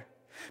together.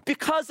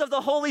 Because of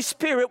the Holy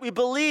Spirit, we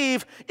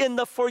believe in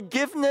the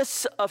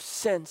forgiveness of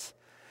sins.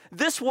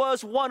 This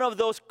was one of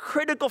those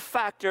critical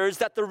factors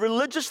that the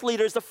religious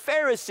leaders, the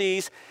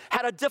Pharisees,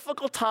 had a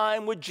difficult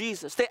time with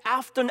Jesus. They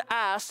often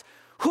asked,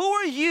 "Who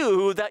are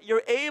you that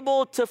you're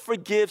able to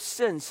forgive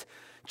sins?"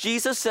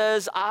 Jesus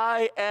says,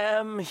 "I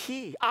am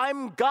He.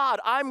 I'm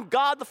God. I'm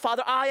God the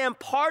Father. I am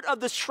part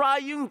of the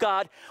triune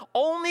God.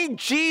 Only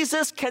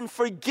Jesus can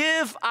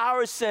forgive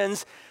our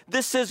sins."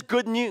 This is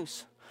good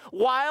news.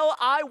 While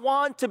I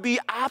want to be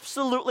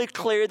absolutely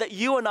clear that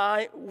you and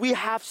I, we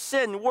have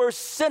sin, we're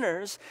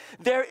sinners,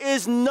 there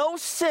is no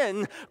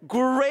sin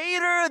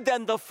greater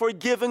than the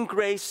forgiven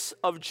grace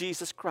of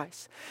Jesus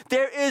Christ.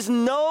 There is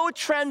no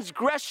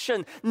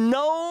transgression,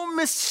 no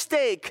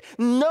mistake,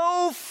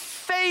 no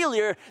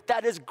failure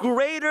that is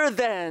greater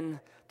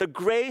than the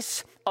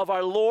grace of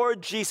our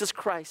Lord Jesus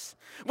Christ.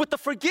 With the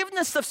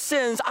forgiveness of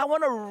sins, I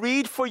want to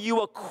read for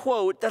you a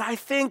quote that I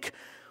think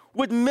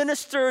would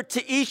minister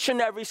to each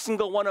and every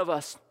single one of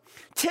us.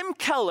 Tim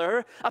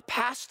Keller, a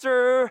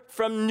pastor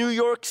from New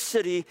York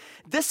City,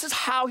 this is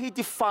how he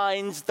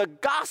defines the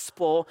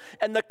gospel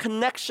and the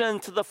connection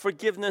to the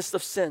forgiveness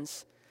of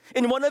sins.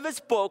 In one of his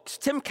books,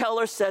 Tim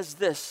Keller says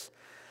this: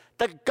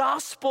 "The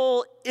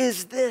gospel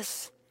is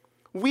this.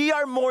 We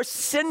are more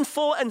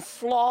sinful and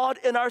flawed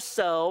in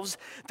ourselves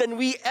than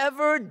we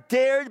ever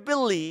dared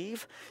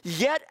believe,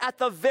 yet at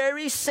the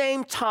very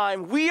same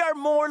time, we are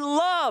more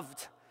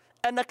loved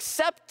and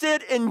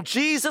accepted in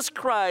Jesus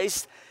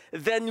Christ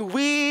than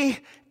we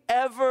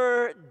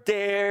ever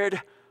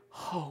dared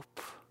hope."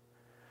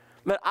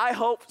 But I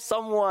hope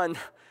someone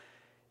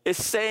is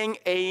saying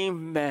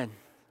amen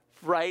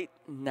right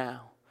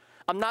now.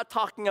 I'm not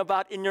talking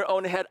about in your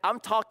own head. I'm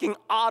talking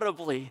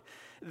audibly,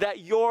 that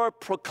you're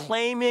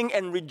proclaiming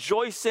and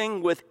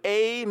rejoicing with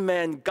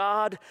amen.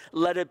 God,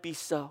 let it be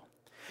so.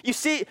 You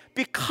see,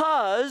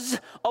 because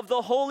of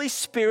the Holy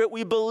Spirit,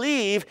 we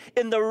believe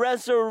in the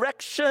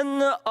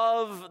resurrection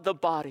of the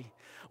body.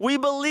 We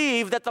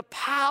believe that the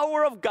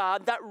power of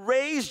God that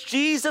raised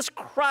Jesus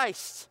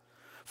Christ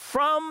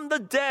from the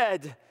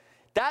dead,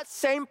 that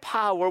same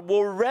power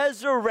will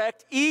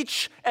resurrect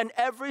each and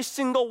every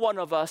single one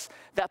of us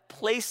that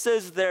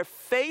places their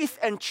faith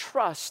and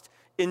trust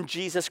in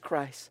Jesus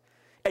Christ.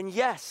 And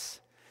yes,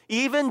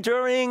 even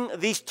during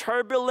these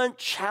turbulent,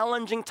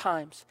 challenging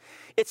times,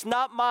 it's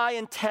not my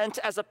intent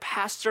as a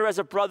pastor, as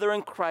a brother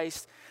in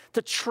Christ,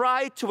 to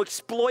try to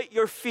exploit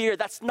your fear.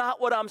 That's not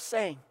what I'm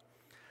saying.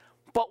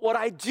 But what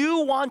I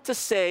do want to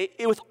say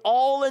with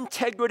all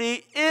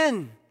integrity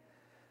in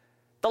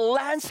the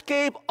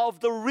landscape of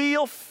the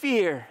real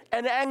fear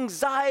and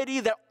anxiety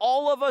that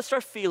all of us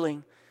are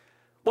feeling,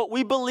 what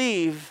we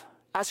believe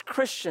as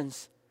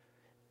Christians,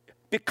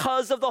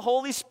 because of the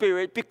Holy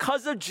Spirit,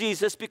 because of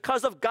Jesus,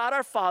 because of God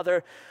our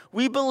Father,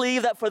 we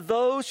believe that for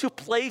those who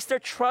place their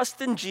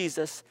trust in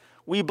Jesus,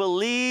 we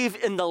believe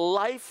in the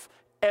life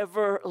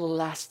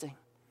everlasting.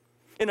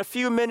 In a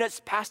few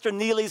minutes, Pastor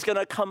Neely's going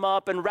to come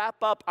up and wrap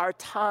up our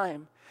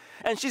time.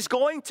 And she's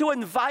going to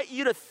invite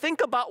you to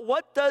think about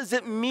what does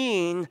it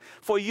mean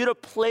for you to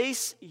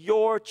place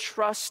your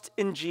trust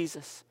in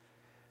Jesus.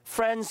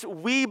 Friends,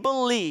 we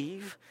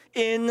believe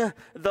in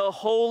the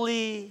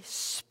Holy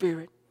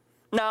Spirit.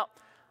 Now,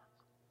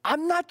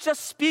 I'm not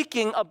just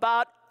speaking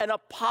about an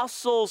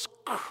apostles'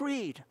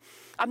 creed.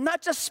 I'm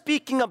not just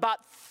speaking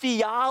about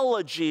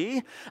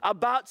theology,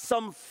 about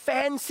some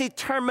fancy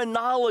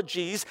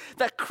terminologies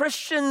that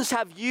Christians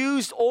have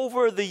used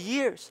over the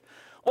years.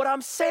 What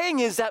I'm saying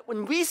is that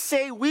when we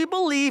say we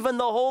believe in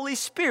the Holy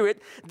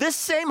Spirit, this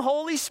same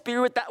Holy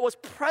Spirit that was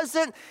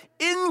present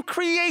in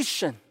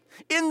creation,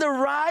 in the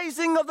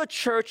rising of the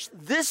church,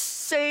 this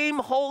same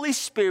Holy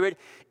Spirit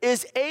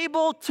is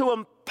able to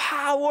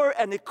empower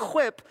and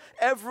equip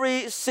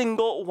every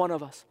single one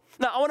of us.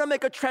 Now, I want to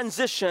make a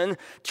transition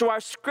to our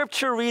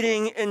scripture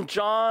reading in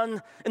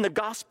John, in the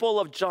Gospel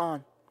of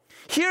John.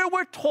 Here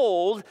we're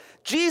told,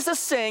 Jesus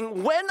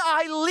saying, when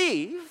I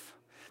leave,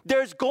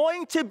 there's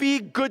going to be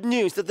good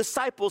news. The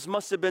disciples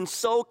must have been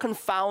so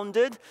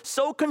confounded,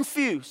 so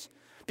confused,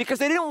 because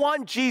they didn't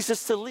want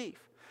Jesus to leave.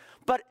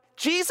 But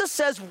Jesus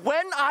says,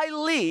 when I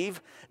leave,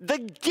 the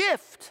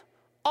gift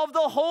of the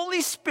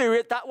Holy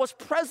Spirit that was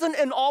present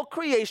in all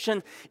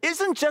creation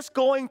isn't just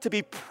going to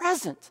be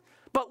present,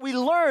 but we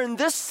learn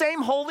this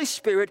same Holy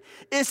Spirit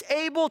is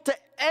able to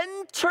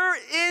enter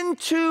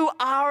into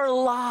our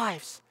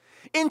lives,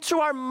 into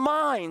our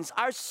minds,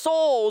 our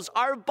souls,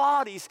 our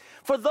bodies.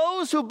 For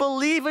those who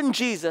believe in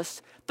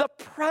Jesus, the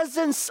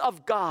presence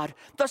of God,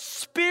 the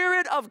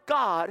Spirit of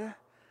God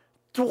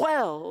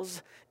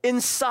dwells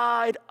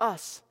inside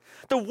us.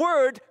 The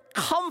word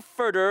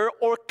comforter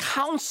or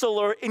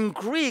counselor in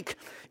Greek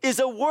is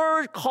a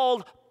word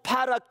called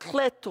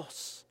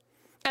parakletos.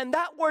 And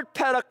that word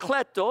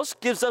parakletos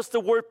gives us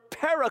the word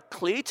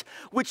paraclete,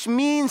 which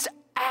means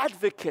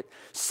advocate.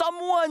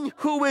 Someone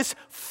who is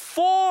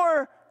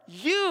for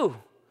you,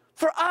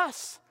 for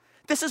us.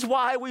 This is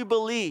why we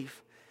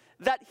believe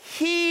that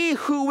he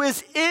who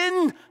is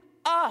in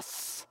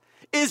us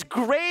is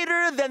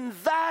greater than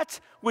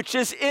that which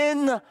is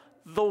in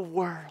the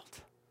world.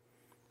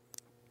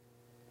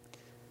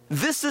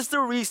 This is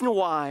the reason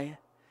why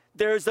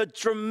there's a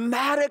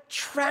dramatic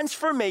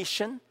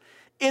transformation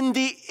in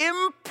the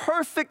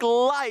imperfect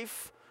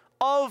life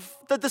of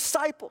the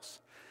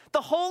disciples.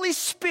 The Holy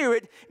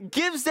Spirit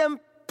gives them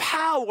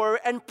power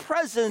and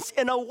presence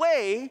in a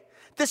way,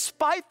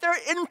 despite their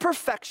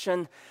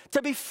imperfection,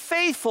 to be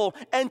faithful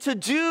and to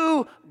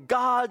do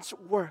God's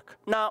work.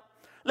 Now,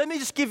 let me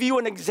just give you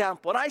an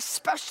example. And I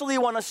especially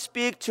want to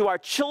speak to our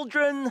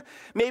children,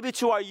 maybe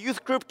to our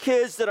youth group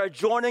kids that are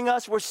joining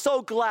us. We're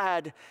so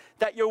glad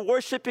that you're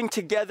worshiping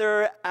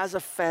together as a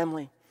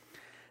family.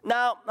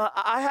 Now,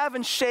 I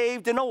haven't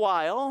shaved in a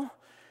while.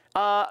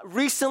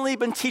 Recently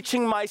been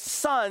teaching my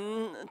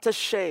son to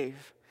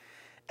shave.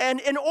 And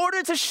in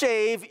order to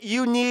shave,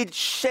 you need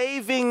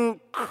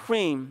shaving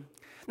cream.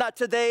 Now,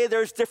 today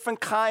there's different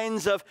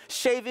kinds of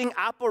shaving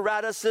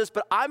apparatuses,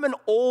 but I'm an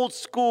old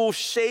school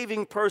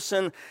shaving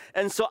person,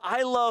 and so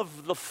I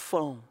love the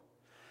foam.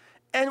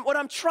 And what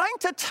I'm trying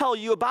to tell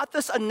you about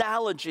this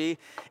analogy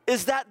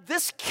is that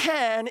this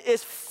can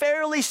is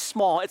fairly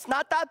small. It's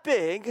not that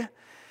big,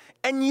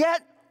 and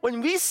yet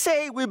when we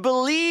say we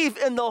believe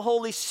in the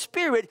Holy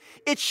Spirit,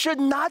 it should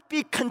not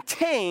be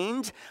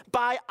contained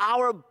by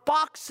our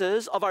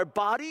boxes of our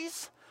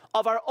bodies,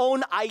 of our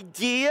own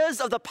ideas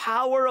of the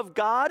power of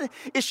God.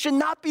 It should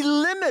not be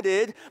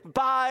limited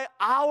by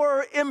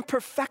our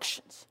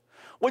imperfections.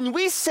 When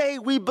we say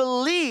we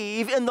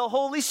believe in the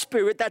Holy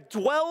Spirit that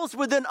dwells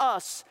within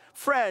us,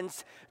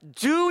 friends,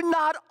 do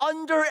not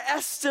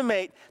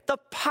underestimate the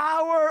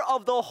power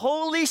of the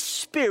Holy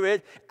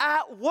Spirit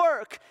at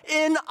work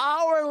in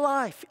our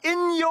life,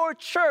 in your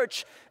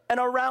church, and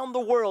around the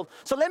world.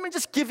 So let me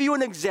just give you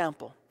an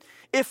example.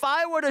 If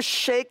I were to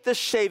shake this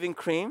shaving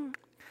cream,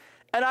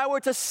 and I were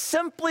to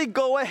simply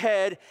go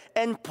ahead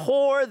and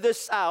pour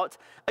this out,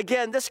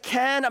 again, this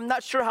can, I'm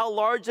not sure how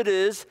large it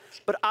is,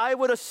 but I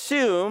would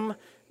assume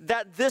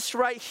that this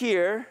right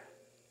here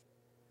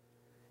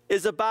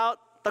is about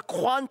the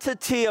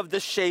quantity of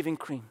this shaving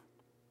cream.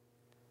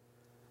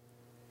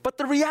 But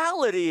the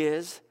reality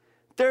is,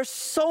 there's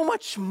so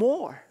much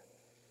more.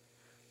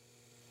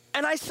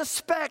 And I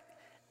suspect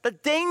the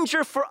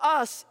danger for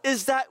us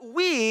is that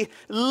we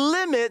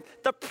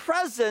limit the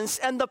presence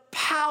and the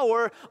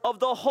power of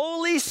the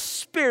Holy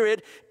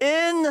Spirit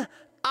in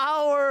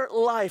our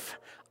life.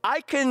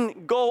 I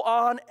can go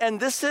on, and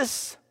this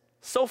is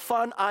so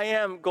fun, I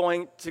am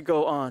going to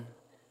go on.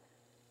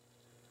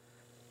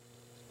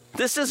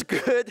 This is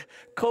good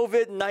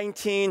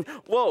COVID-19.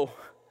 Whoa.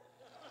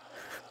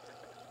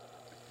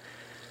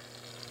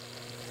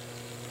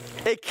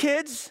 Hey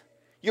kids,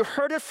 you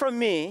heard it from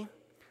me.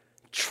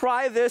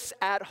 Try this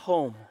at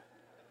home.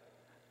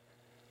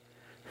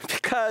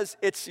 Because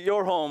it's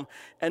your home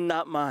and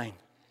not mine.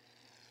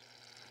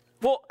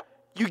 Well,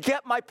 you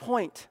get my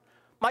point.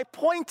 My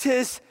point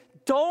is,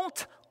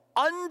 don't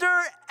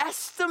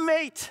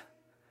underestimate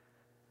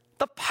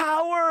the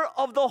power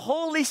of the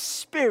Holy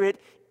Spirit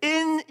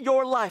in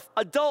your life.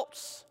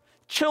 Adults,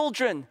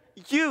 children,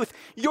 youth,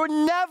 you're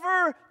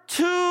never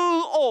too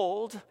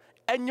old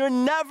and you're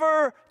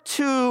never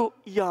too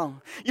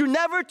young. You're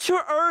never too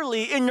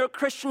early in your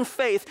Christian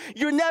faith.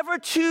 You're never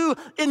too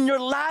in your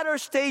latter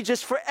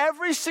stages. For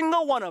every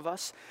single one of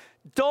us,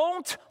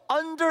 don't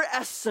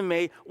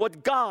underestimate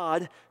what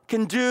God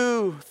can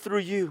do through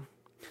you.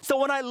 So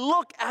when I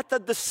look at the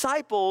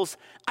disciples,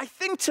 I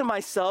think to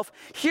myself,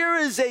 here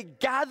is a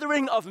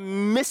gathering of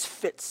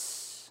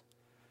misfits,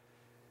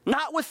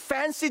 not with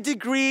fancy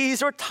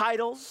degrees or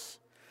titles.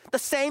 The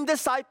same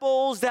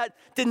disciples that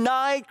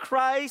denied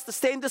Christ, the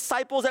same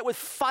disciples that would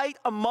fight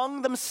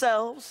among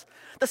themselves,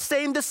 the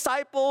same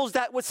disciples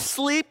that would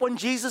sleep when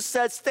Jesus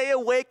said, "Stay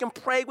awake and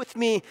pray with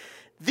me."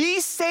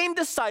 These same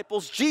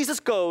disciples, Jesus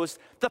goes,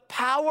 the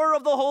power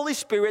of the Holy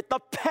Spirit, the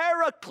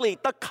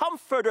Paraclete, the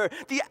Comforter,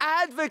 the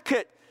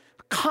Advocate,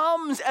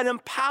 comes and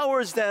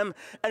empowers them.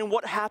 And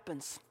what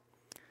happens?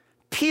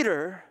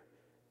 Peter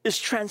is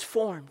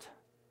transformed.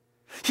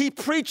 He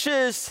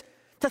preaches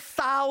to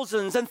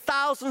thousands, and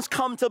thousands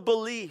come to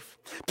believe.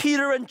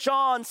 Peter and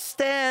John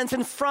stand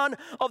in front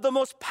of the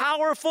most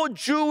powerful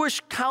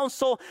Jewish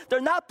council.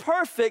 They're not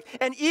perfect,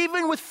 and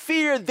even with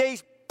fear, they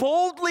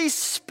boldly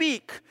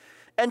speak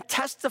and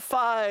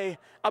testify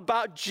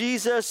about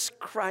Jesus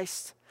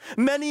Christ.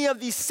 Many of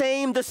these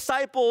same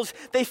disciples,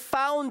 they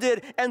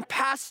founded and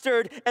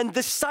pastored and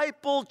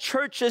discipled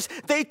churches.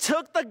 They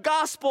took the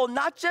gospel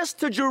not just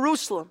to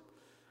Jerusalem,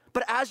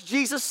 but as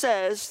Jesus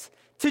says,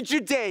 to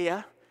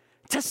Judea,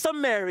 to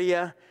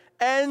Samaria,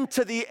 and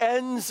to the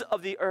ends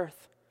of the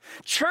earth.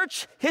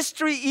 Church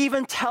history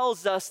even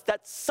tells us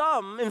that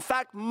some, in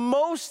fact,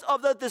 most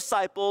of the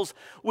disciples,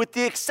 with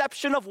the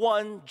exception of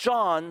one,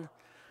 John,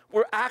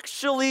 were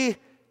actually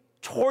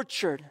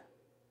tortured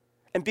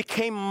and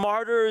became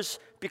martyrs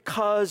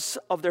because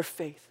of their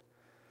faith.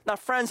 Now,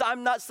 friends,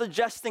 I'm not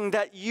suggesting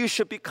that you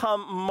should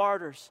become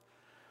martyrs.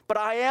 But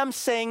I am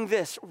saying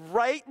this,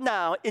 right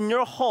now in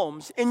your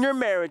homes, in your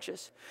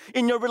marriages,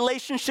 in your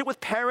relationship with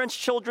parents,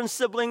 children,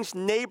 siblings,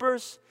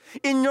 neighbors,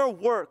 in your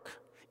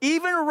work,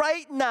 even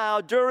right now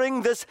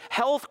during this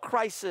health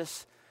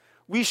crisis,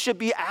 we should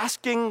be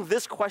asking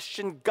this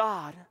question: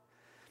 God,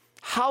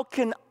 how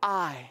can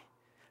I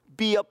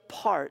be a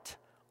part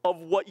of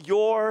what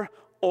you're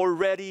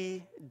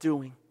already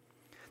doing?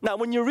 Now,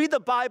 when you read the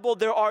Bible,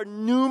 there are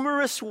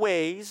numerous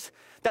ways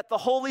that the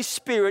Holy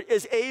Spirit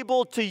is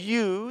able to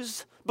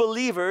use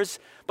believers,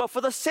 but for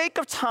the sake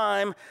of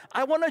time,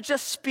 I want to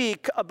just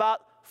speak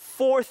about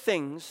 4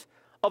 things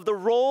of the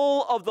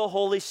role of the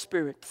Holy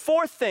Spirit.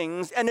 4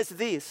 things, and it's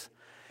these.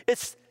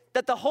 It's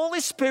that the Holy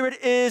Spirit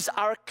is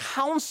our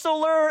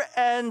counselor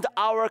and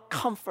our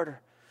comforter.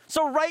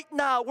 So right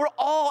now, we're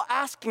all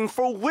asking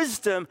for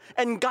wisdom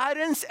and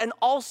guidance and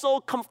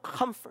also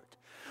comfort.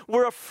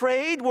 We're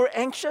afraid, we're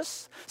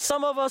anxious.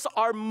 Some of us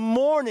are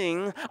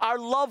mourning our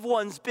loved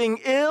ones being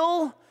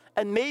ill,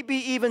 and maybe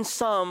even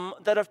some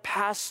that have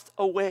passed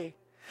away.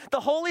 The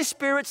Holy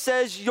Spirit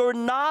says you're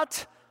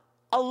not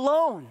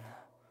alone.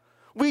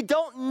 We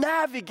don't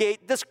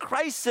navigate this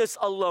crisis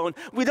alone.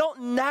 We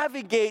don't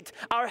navigate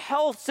our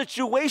health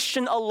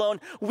situation alone.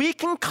 We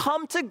can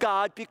come to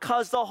God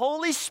because the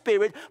Holy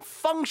Spirit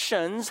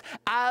functions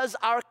as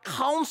our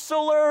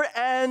counselor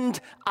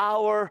and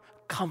our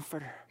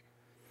comforter.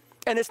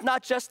 And it's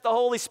not just the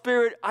Holy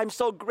Spirit. I'm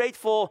so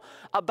grateful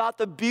about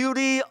the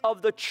beauty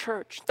of the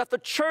church, that the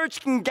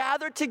church can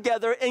gather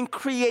together in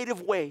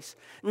creative ways,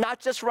 not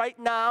just right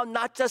now,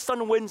 not just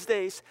on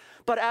Wednesdays,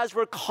 but as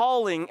we're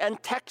calling and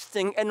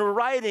texting and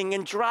writing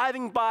and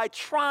driving by,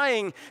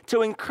 trying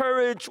to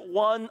encourage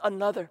one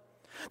another.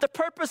 The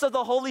purpose of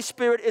the Holy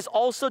Spirit is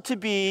also to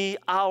be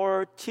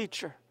our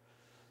teacher.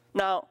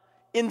 Now,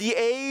 in the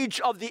age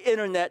of the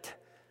internet,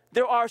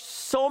 There are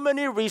so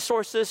many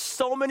resources,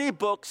 so many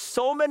books,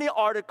 so many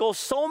articles,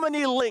 so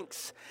many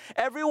links.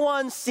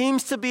 Everyone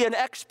seems to be an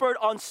expert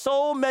on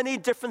so many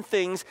different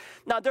things.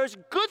 Now, there's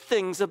good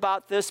things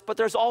about this, but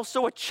there's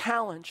also a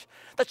challenge.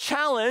 The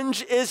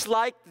challenge is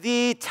like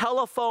the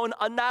telephone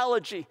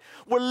analogy.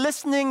 We're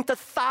listening to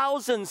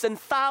thousands and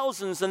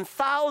thousands and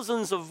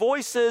thousands of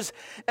voices,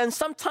 and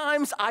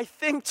sometimes I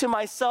think to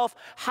myself,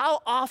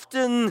 how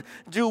often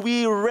do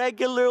we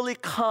regularly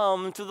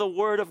come to the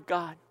Word of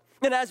God?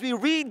 And as we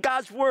read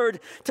God's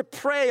word to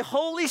pray,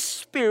 Holy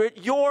Spirit,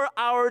 you're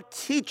our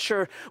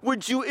teacher.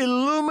 Would you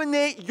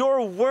illuminate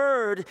your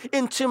word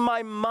into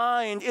my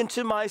mind,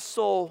 into my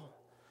soul?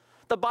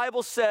 The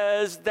Bible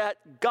says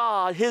that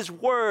God, his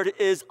word,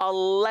 is a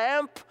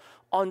lamp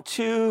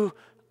unto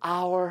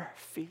our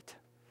feet.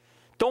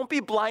 Don't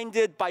be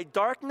blinded by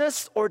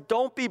darkness, or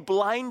don't be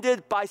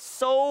blinded by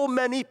so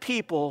many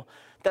people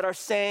that are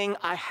saying,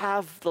 I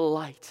have the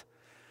light.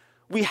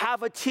 We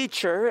have a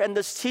teacher, and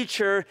this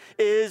teacher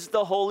is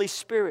the Holy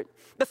Spirit.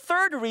 The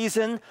third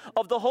reason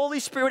of the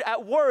Holy Spirit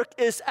at work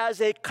is as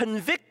a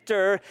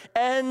convictor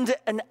and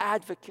an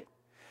advocate.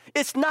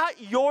 It's not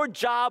your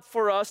job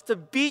for us to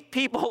beat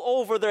people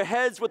over their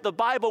heads with the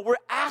Bible. We're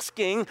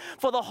asking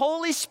for the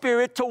Holy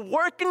Spirit to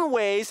work in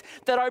ways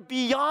that are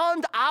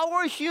beyond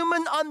our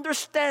human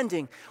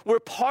understanding. We're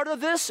part of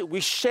this.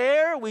 We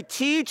share, we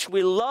teach,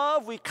 we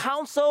love, we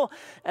counsel,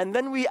 and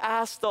then we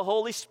ask the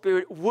Holy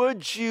Spirit,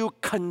 would you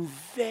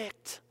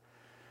convict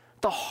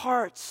the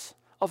hearts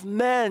of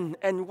men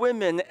and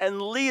women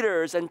and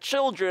leaders and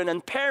children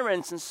and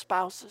parents and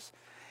spouses?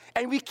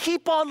 And we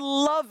keep on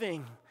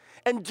loving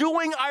and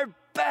doing our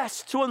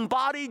best to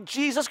embody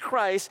Jesus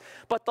Christ,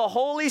 but the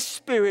Holy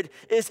Spirit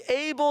is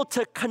able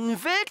to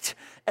convict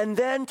and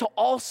then to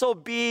also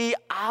be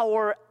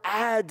our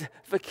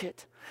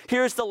advocate.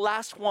 Here's the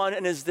last one,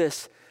 and is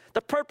this.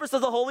 The purpose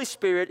of the Holy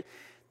Spirit,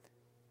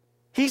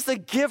 he's the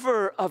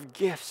giver of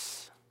gifts.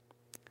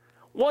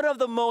 One of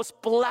the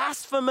most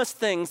blasphemous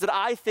things that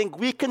I think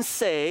we can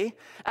say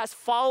as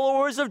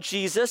followers of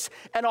Jesus,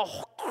 and a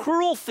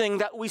cruel thing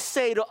that we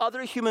say to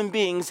other human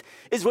beings,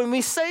 is when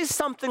we say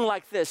something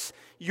like this,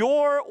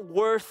 you're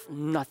worth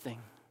nothing.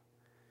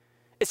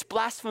 It's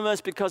blasphemous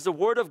because the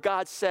Word of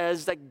God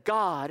says that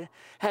God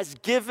has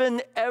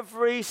given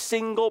every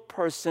single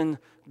person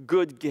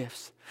good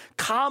gifts,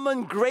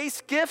 common grace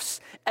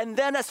gifts, and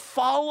then as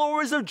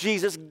followers of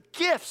Jesus,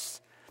 gifts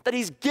that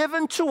he's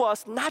given to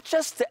us, not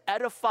just to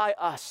edify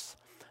us,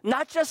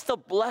 not just to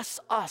bless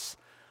us,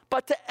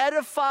 but to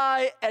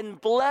edify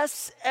and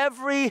bless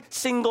every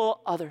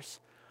single others.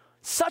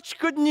 Such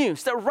good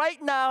news that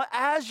right now,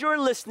 as you're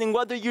listening,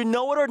 whether you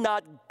know it or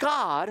not,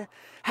 God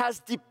has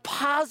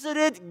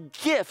deposited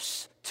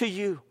gifts to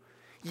you.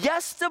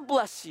 Yes, to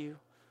bless you,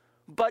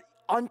 but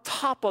on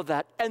top of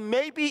that, and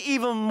maybe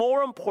even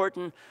more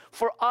important,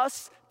 for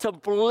us to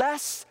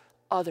bless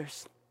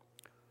others.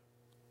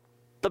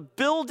 The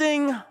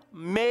building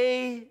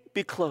may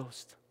be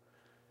closed.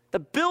 The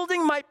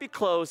building might be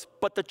closed,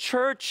 but the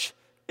church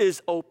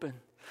is open.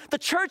 The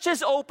church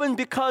is open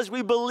because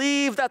we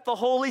believe that the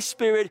Holy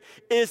Spirit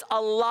is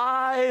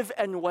alive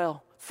and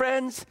well.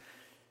 Friends,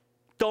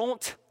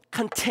 don't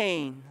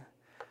contain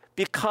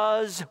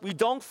because we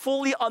don't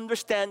fully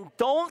understand.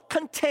 Don't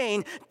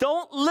contain,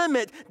 don't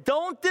limit,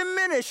 don't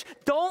diminish,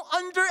 don't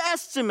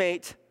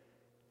underestimate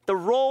the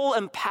role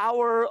and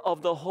power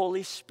of the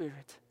Holy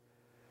Spirit.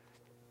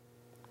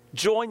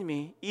 Join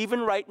me,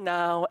 even right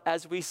now,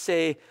 as we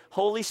say,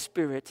 Holy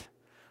Spirit,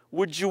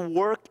 would you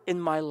work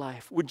in my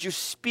life? Would you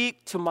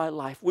speak to my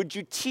life? Would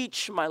you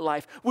teach my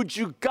life? Would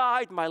you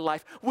guide my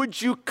life?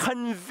 Would you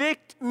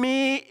convict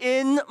me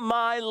in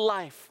my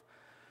life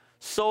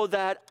so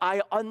that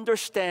I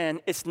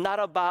understand it's not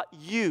about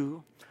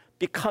you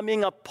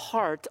becoming a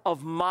part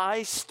of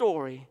my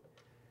story,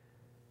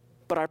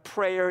 but our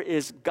prayer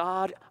is,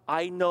 God,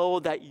 I know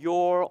that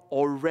you're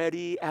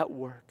already at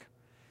work.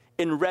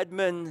 In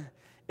Redmond,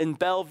 in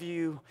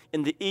Bellevue,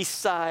 in the East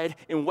Side,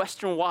 in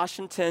Western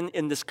Washington,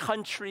 in this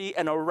country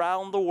and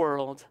around the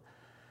world,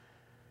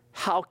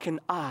 how can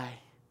I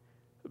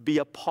be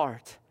a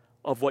part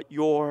of what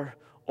you're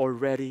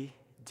already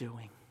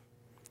doing?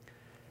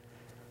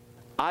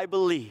 I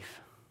believe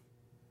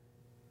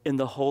in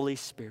the Holy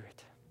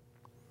Spirit.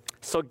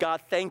 So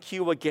God, thank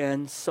you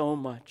again so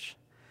much.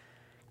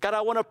 God,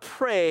 I want to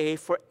pray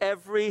for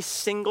every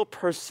single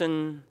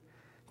person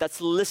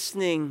that's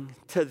listening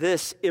to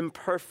this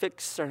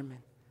imperfect sermon.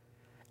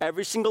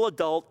 Every single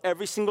adult,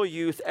 every single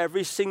youth,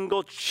 every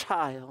single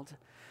child,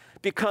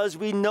 because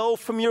we know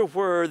from your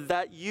word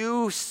that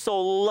you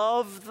so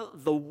loved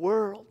the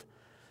world,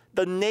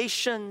 the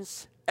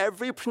nations,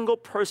 every single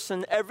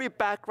person, every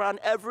background,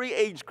 every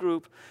age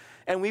group,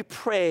 and we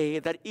pray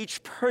that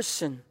each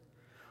person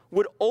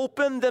would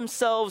open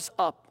themselves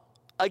up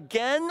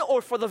again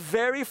or for the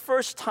very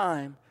first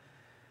time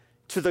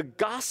to the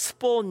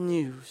gospel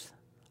news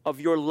of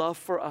your love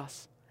for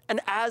us. And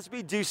as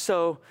we do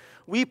so,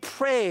 we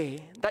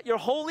pray that your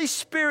Holy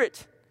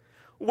Spirit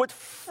would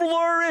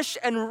flourish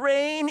and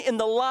reign in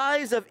the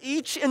lives of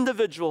each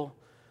individual,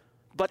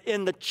 but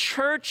in the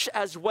church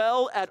as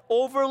well at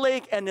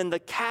Overlake and in the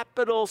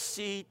capital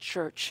C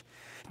church.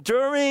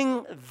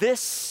 During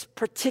this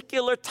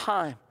particular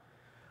time,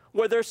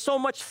 where there's so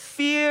much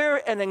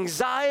fear and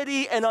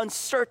anxiety and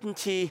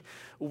uncertainty,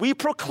 we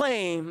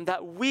proclaim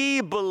that we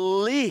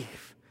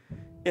believe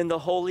in the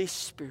Holy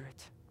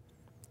Spirit.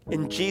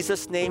 In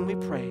Jesus' name we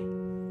pray.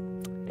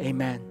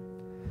 Amen.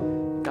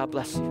 God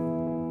bless you.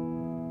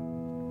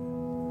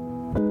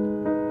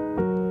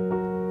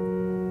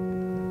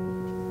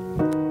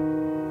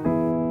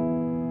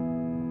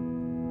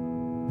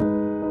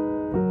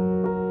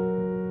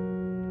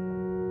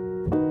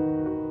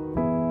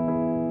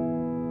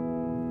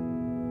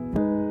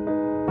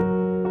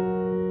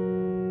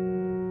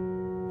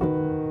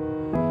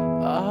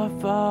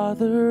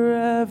 Father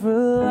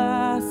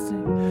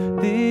everlasting,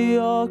 the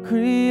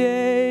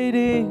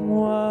all-creating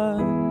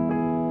one,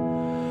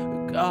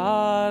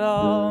 God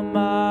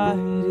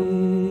Almighty,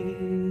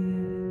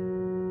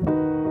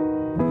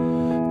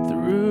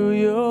 through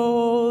your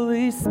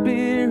Holy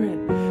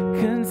Spirit,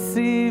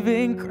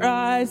 conceiving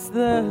Christ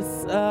the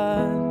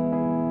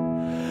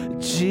Son,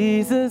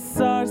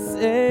 Jesus our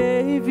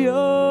Savior.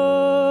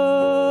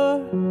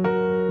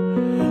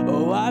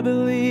 Oh, I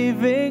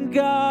believe in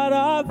God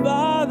our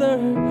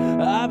Father,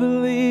 I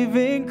believe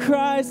in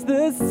Christ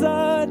the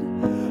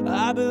Son,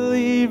 I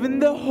believe in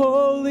the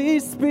Holy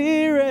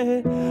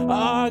Spirit,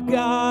 our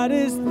God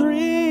is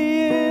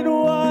three in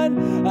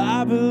one.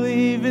 I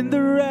believe in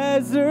the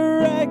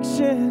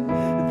resurrection,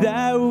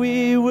 that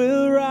we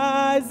will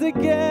rise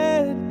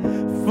again,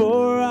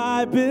 for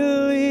I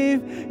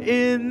believe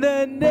in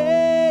the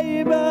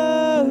name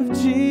of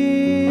Jesus.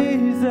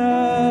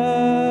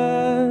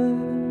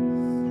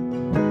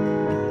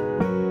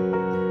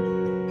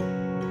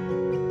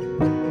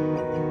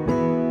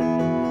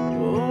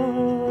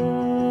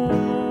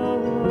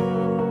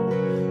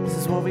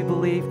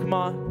 Come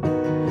on.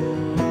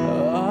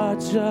 Our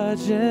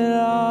judge and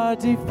our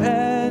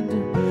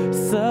defender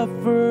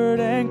suffered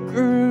and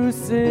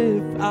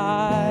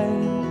crucified.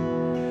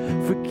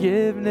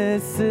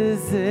 Forgiveness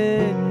is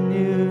in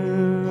you.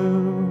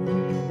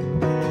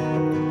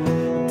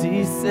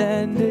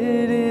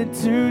 Descended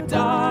into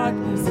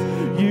darkness,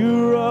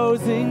 you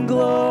rose in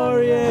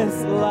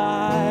glorious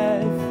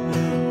life,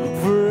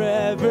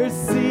 forever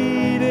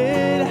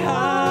seated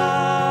high.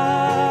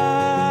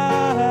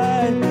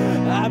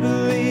 I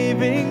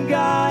believe in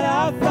God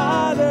our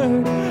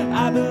Father,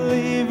 I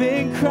believe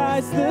in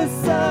Christ the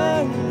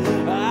Son,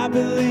 I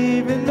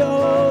believe in the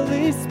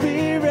Holy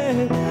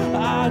Spirit,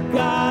 our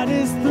God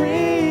is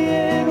three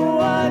in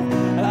one.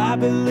 I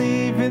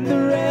believe in the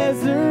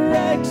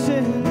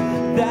resurrection,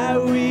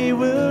 that we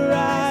will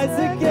rise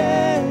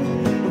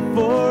again,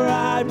 for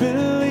I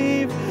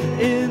believe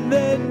in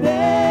the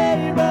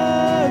name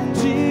of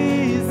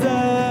Jesus.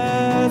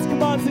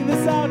 Come on, sing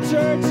this out,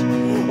 church.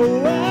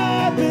 Oh,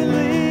 I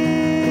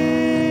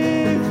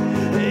believe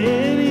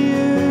in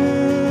you.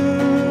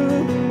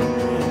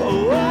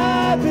 Oh,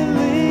 I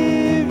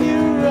believe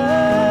you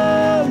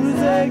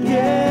rose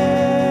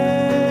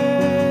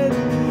again.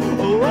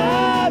 Oh,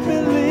 I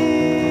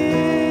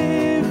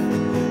believe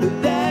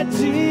that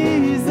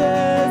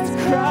Jesus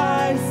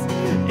Christ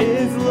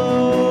is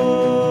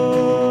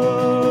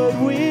Lord.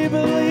 We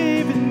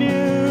believe in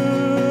you.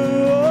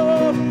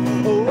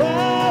 Oh,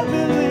 I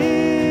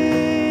believe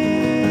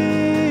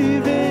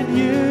in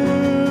you.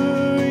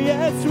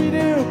 Yes, we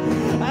do.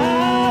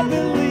 I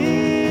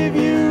believe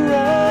you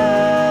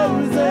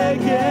rose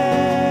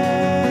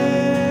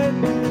again.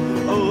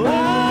 Oh,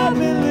 I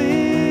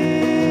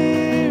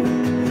believe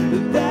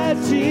that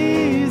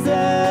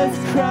Jesus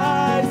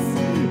Christ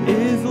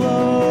is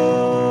Lord.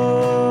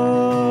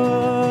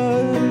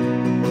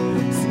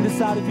 Sing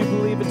this out if you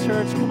believe it,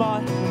 church. Come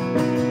on.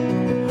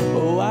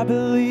 Oh, I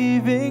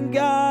believe in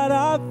God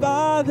our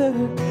Father,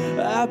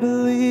 I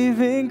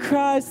believe in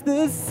Christ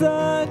the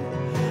Son,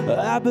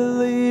 I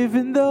believe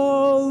in the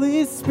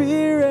Holy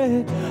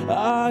Spirit,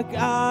 our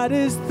God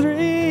is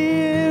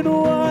three in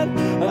one.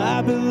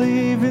 I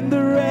believe in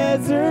the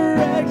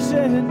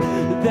resurrection,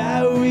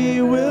 that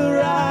we will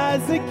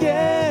rise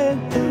again,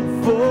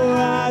 for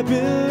I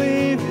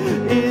believe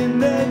in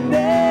the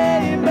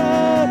name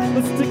of,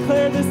 let's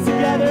declare this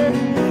together.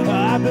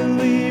 I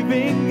believe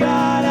in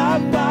God our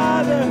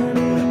Father,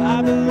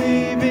 I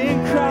believe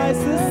in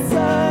Christ the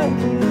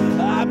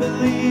Son, I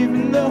believe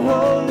in the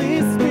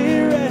Holy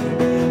Spirit,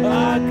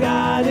 our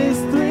God is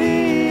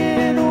three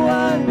in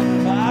one.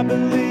 I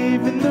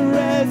believe in the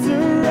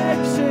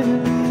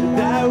resurrection,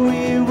 that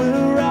we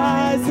will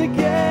rise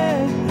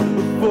again,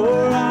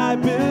 for I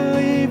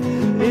believe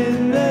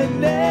in the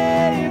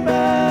name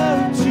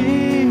of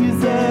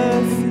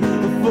Jesus,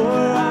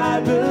 for I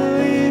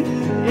believe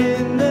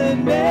in the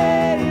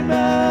name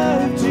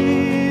of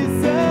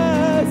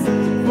Jesus,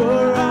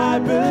 for I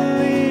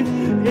believe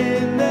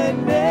in the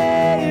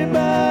name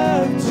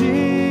of Jesus.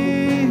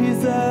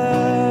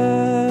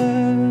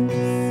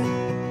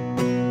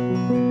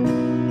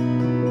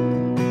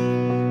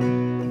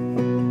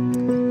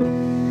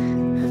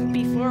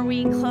 Before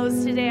we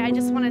close today, I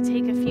just want to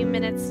take a few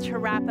minutes to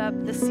wrap up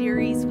the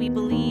series, We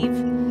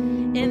Believe.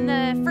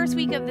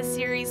 week of the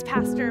series,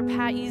 Pastor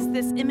Pat used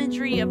this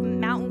imagery of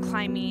mountain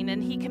climbing,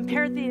 and he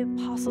compared the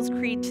Apostles'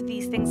 Creed to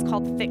these things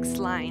called fixed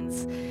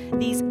lines,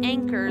 these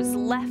anchors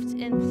left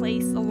in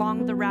place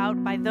along the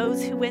route by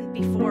those who went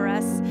before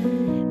us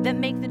that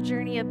make the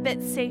journey a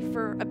bit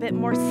safer, a bit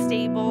more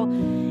stable.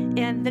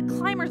 And the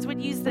climbers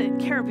would use the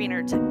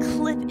carabiner to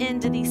clip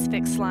into these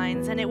fixed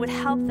lines, and it would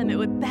help them, it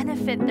would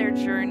benefit their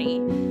journey.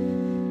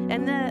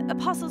 And the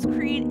Apostles'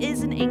 Creed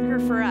is an anchor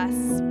for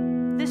us.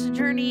 This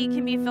journey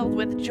can be filled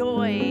with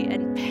joy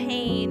and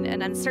pain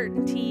and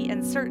uncertainty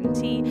and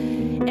certainty,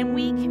 and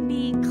we can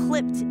be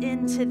clipped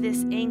into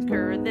this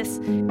anchor, this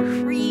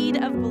creed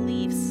of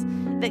beliefs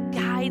that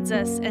guides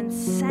us and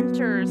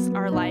centers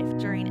our life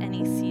during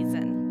any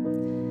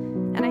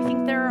season. And I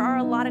think there are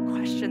a lot of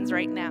questions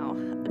right now,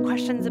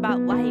 questions about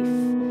life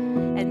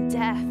and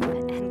death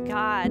and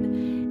God.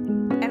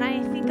 And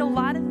I think a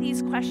lot of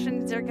these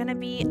questions are going to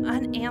be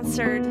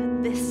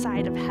unanswered this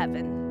side of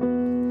heaven.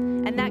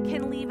 And that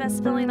can leave us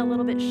feeling a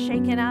little bit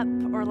shaken up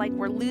or like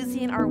we're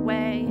losing our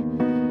way.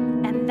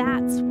 And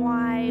that's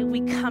why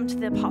we come to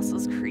the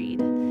Apostles' Creed,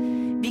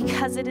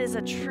 because it is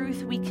a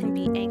truth we can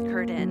be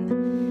anchored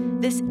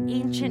in. This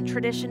ancient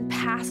tradition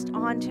passed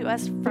on to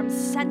us from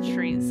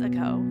centuries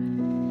ago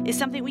is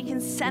something we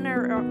can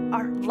center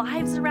our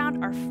lives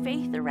around, our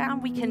faith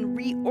around. We can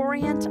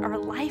reorient our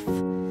life,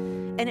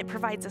 and it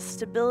provides us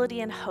stability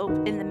and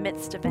hope in the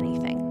midst of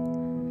anything.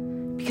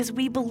 Because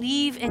we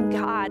believe in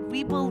God,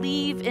 we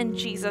believe in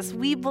Jesus,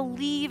 we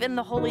believe in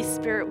the Holy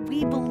Spirit,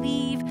 we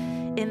believe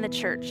in the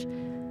church.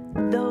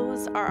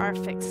 Those are our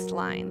fixed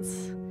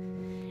lines.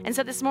 And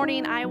so this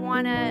morning, I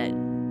want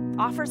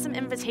to offer some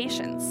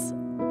invitations.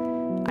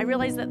 I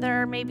realize that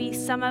there are maybe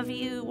some of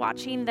you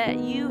watching that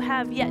you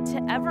have yet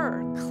to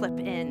ever clip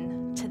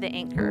in to the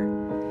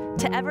anchor,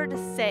 to ever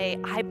to say,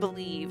 I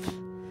believe,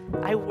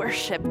 I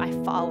worship, I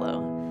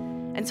follow.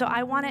 And so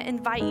I want to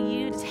invite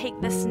you to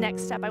take this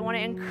next step. I want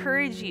to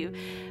encourage you.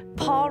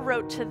 Paul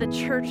wrote to the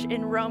church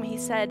in Rome, he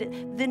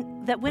said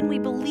that when we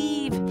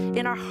believe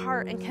in our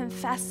heart and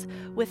confess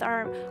with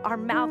our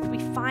mouth, we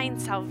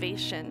find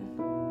salvation.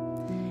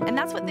 And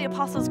that's what the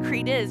Apostles'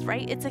 Creed is,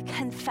 right? It's a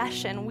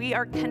confession. We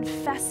are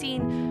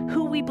confessing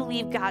who we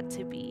believe God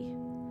to be.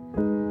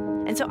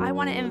 And so I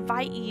want to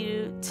invite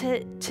you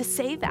to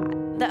say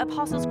that. The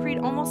Apostles' Creed,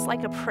 almost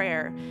like a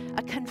prayer,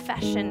 a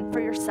confession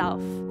for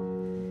yourself.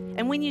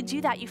 And when you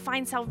do that, you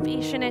find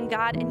salvation in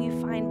God and you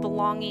find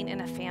belonging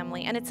in a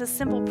family. And it's a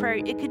simple prayer.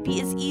 It could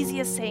be as easy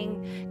as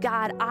saying,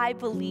 God, I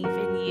believe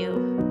in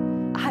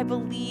you. I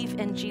believe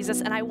in Jesus,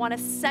 and I want to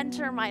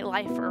center my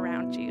life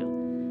around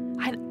you.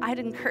 I'd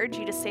encourage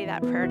you to say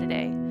that prayer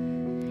today.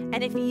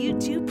 And if you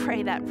do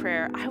pray that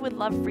prayer, I would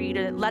love for you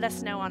to let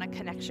us know on a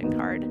connection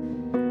card.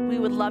 We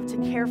would love to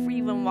care for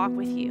you and walk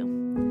with you.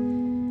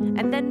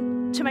 And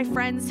then to my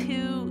friends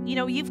who,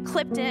 you've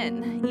clipped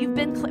in, you've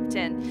been clipped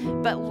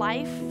in, but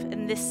life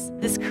and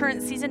this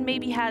current season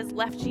maybe has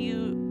left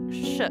you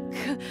shook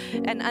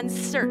and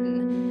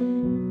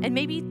uncertain. And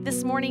maybe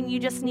this morning you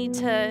just need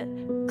to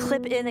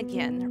clip in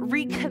again,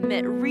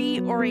 recommit,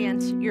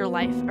 reorient your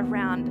life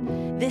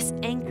around this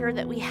anchor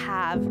that we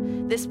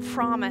have, this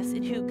promise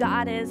in who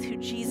God is, who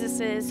Jesus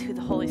is, who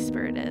the Holy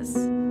Spirit is.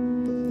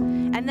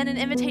 And then an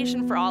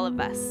invitation for all of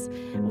us.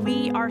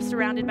 We are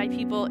surrounded by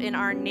people in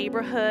our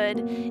neighborhood,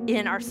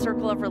 in our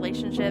circle of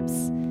relationships,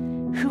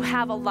 who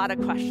have a lot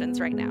of questions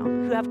right now,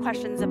 who have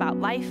questions about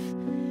life,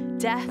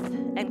 death,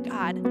 and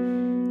God.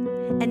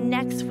 And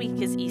next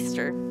week is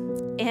Easter.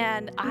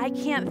 And I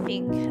can't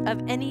think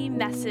of any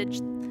message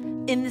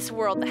in this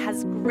world that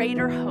has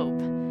greater hope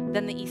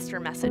than the Easter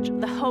message,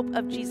 the hope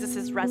of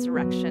Jesus'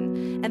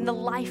 resurrection and the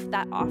life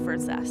that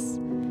offers us.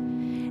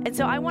 And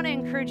so I want to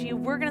encourage you,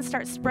 we're going to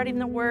start spreading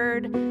the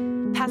word.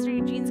 Pastor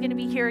Eugene's going to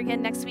be here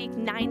again next week,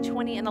 9,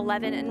 20, and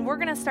 11, and we're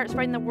going to start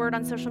spreading the word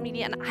on social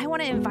media. And I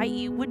want to invite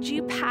you, would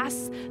you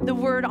pass the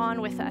word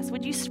on with us?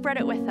 Would you spread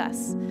it with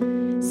us?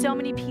 So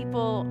many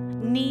people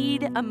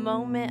need a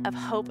moment of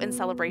hope and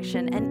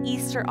celebration, and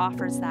Easter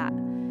offers that.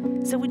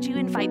 So would you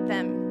invite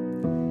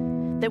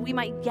them that we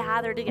might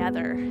gather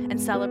together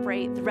and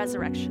celebrate the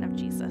resurrection of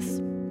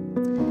Jesus?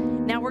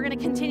 Now we're going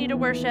to continue to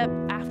worship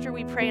after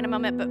we pray in a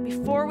moment, but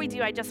before we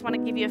do, I just want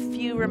to give you a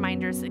few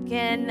reminders.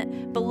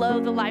 Again, below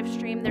the live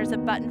stream, there's a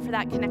button for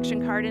that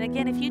connection card. And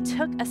again, if you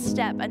took a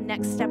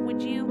next step,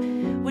 would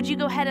you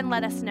go ahead and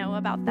let us know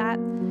about that?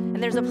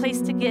 And there's a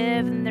place to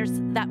give, and there's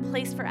that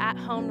place for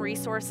at-home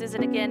resources.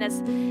 And again,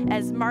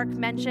 as Mark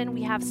mentioned,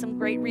 we have some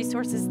great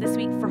resources this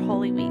week for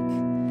Holy Week.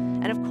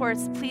 And of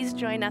course, please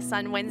join us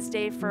on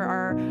Wednesday for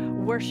our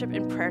worship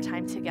and prayer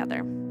time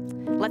together.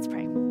 Let's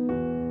pray.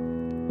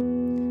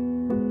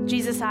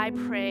 Jesus, I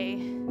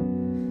pray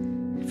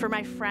for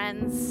my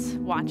friends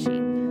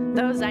watching,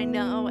 those I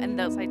know and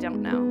those I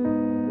don't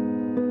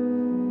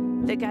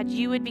know, that God,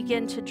 you would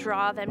begin to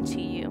draw them to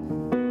you.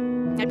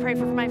 I pray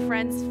for my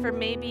friends for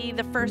maybe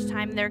the first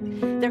time they're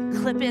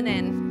clipping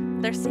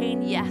in, they're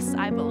saying, yes,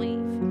 I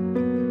believe.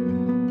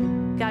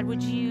 God,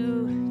 would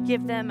you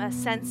give them a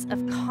sense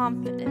of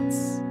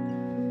confidence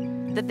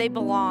that they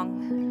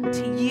belong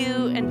to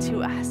you and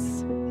to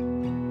us?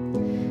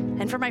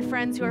 And for my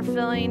friends who are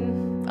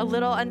feeling a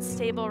little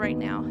unstable right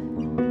now,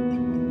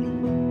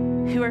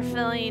 who are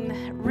feeling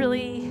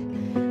really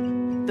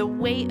the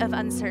weight of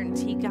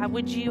uncertainty, God,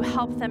 would you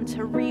help them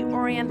to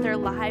reorient their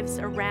lives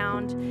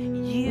around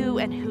you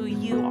and who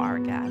you are,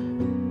 God?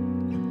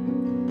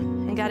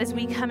 And God, as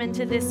we come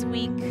into this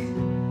week,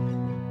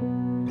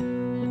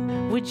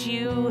 would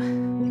you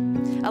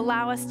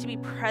allow us to be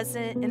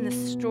present in the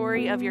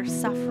story of your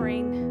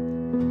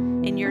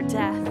suffering, in your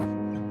death,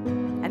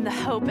 and the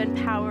hope and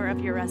power of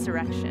your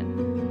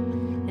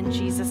resurrection? In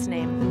Jesus'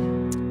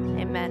 name,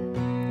 amen.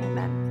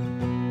 Amen.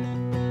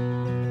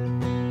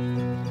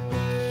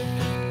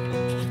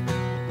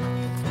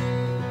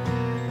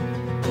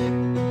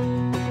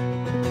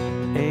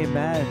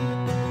 Amen.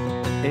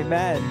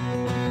 Amen.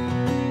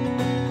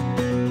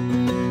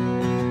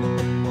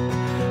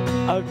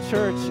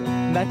 Church,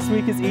 next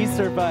week is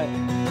Easter, but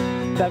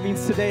that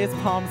means today is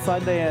Palm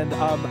Sunday, and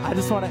I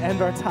just want to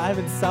end our time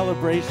in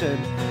celebration,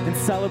 in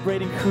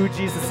celebrating who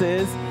Jesus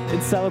is,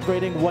 in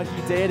celebrating what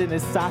he did in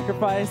his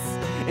sacrifice,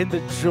 in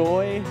the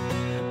joy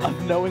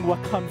of knowing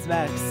what comes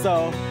next.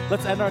 So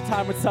let's end our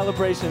time with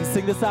celebration.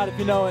 Sing this out if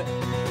you know it.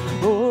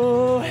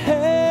 Oh,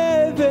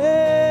 heaven,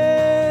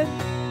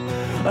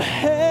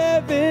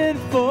 heaven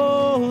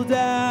fall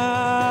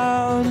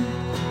down.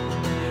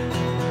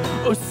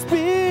 Oh,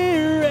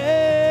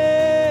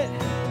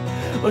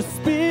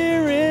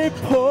 Spirit,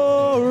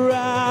 pour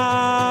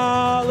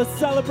out. Let's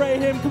celebrate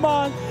him. Come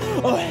on.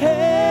 Oh,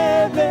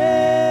 heaven,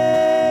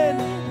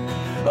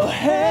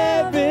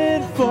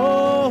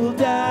 fall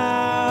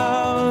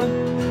down.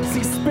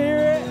 See,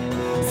 Spirit,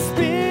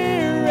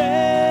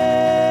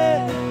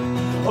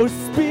 oh,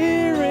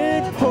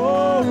 Spirit,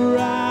 pour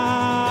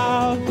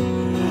out.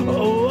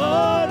 Oh,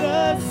 what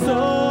a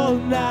soul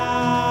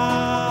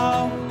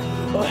now.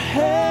 Oh,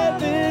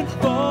 heaven,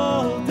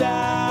 fall down.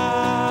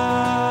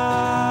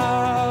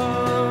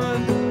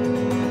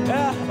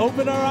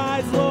 Open our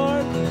eyes,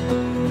 Lord.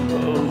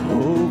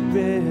 Oh,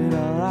 open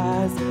our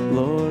eyes,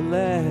 Lord,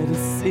 let us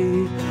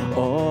see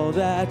all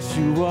that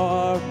you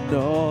are and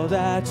all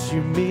that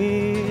you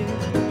mean.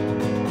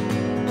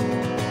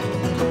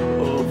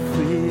 Oh,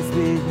 please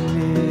be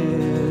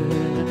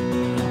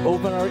near.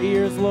 Open our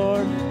ears,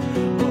 Lord.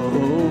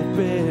 Oh,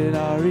 open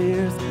our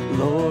ears,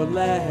 Lord,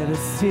 let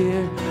us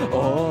hear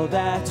all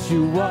that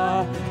you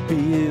are.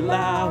 Be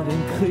loud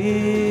and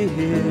clear.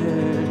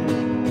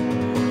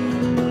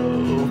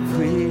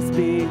 Please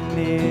be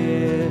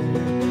near.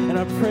 And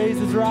our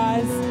praises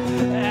rise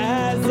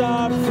as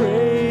our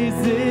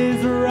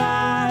praises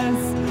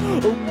rise.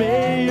 Oh,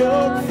 may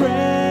your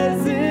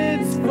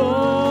presence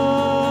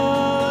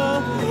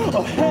fall.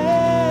 Oh,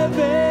 heaven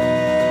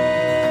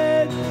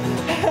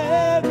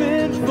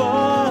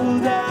fall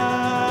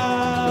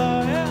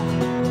down.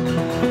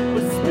 Oh,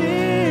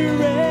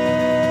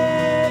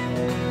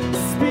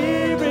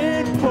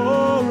 Spirit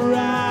pour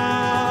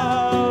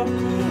out.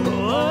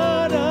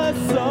 What a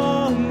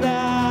song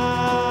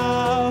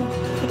now.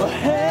 Oh,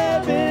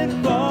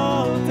 heaven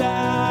fall down.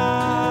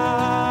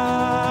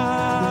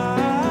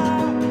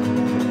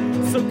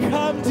 So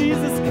come,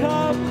 Jesus,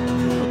 come.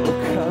 Oh,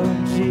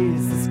 come,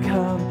 Jesus,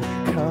 come.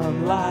 Come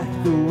like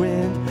the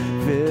wind.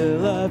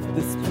 Fill up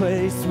this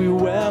place. We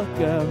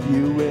welcome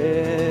you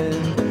in.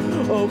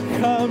 Oh,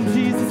 come,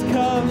 Jesus,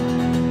 come.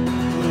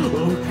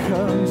 Oh,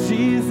 come,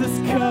 Jesus,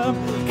 come.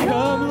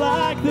 Come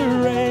like the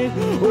rain.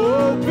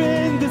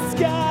 Open the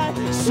sky.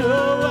 Show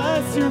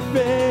us your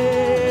face.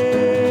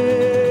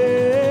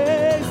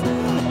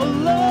 Oh,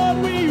 Lord,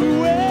 we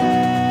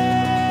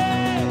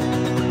wait.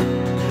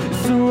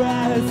 So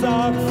as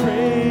our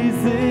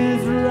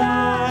praises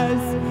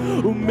rise,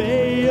 oh,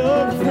 may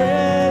your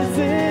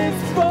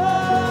presence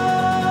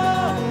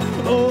fall.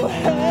 Oh,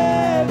 heaven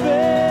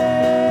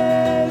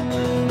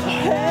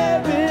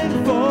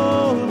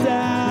fall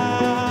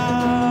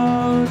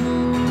down.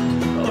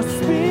 Oh,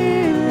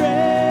 Spirit,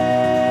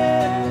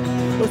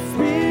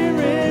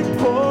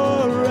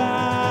 pour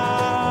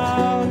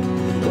out.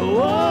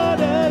 What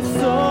a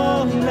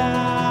song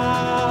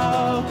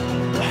now.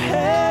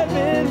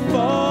 Heaven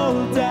fall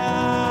down.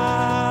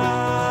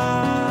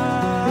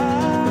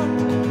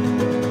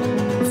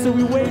 So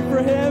we wait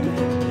for him,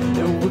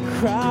 and we're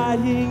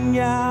crying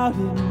out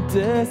in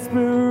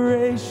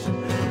desperation,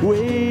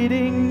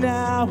 waiting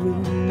now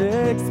in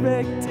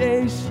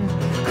expectation,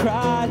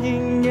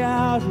 crying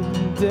out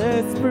in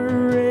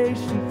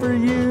desperation for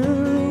you.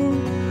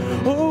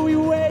 Oh, we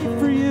wait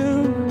for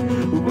you.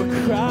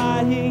 We're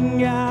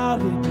crying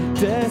out in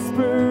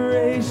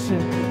desperation,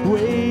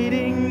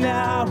 waiting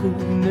now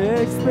in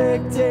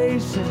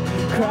expectation,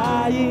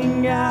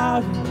 crying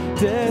out in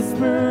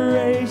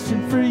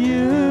desperation for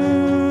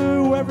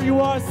you. Wherever you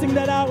are, sing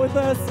that out with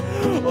us.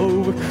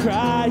 Oh, we're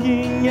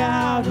crying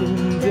out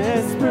in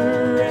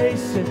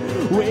desperation,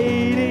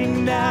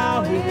 waiting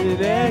now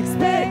in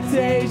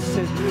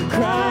expectation,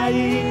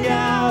 crying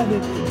out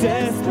in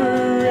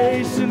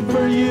desperation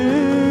for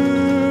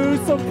you.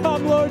 So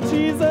come, Lord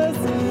Jesus.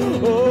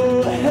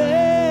 Oh,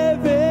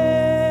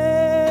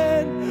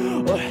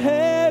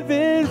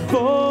 heaven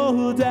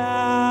fall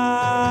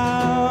down.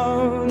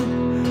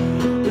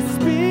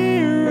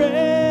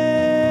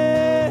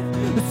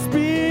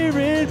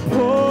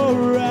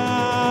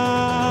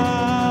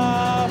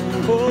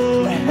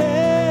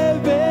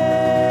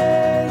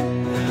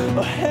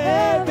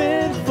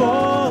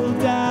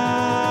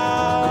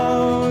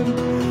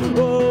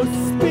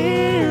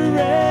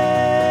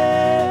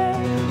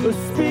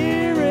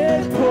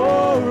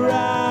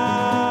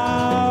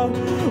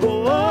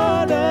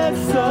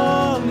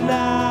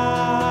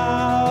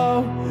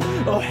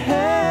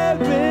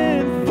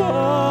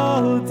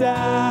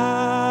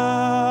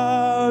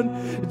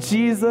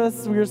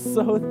 Jesus, we are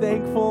so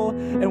thankful,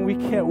 and we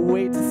can't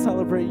wait to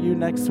celebrate you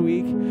next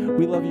week.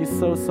 We love you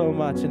so, so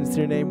much, and it's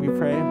your name we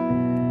pray.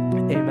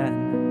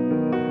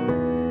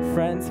 Amen.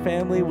 Friends,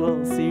 family,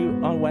 we'll see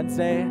you on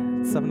Wednesday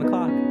at 7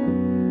 o'clock.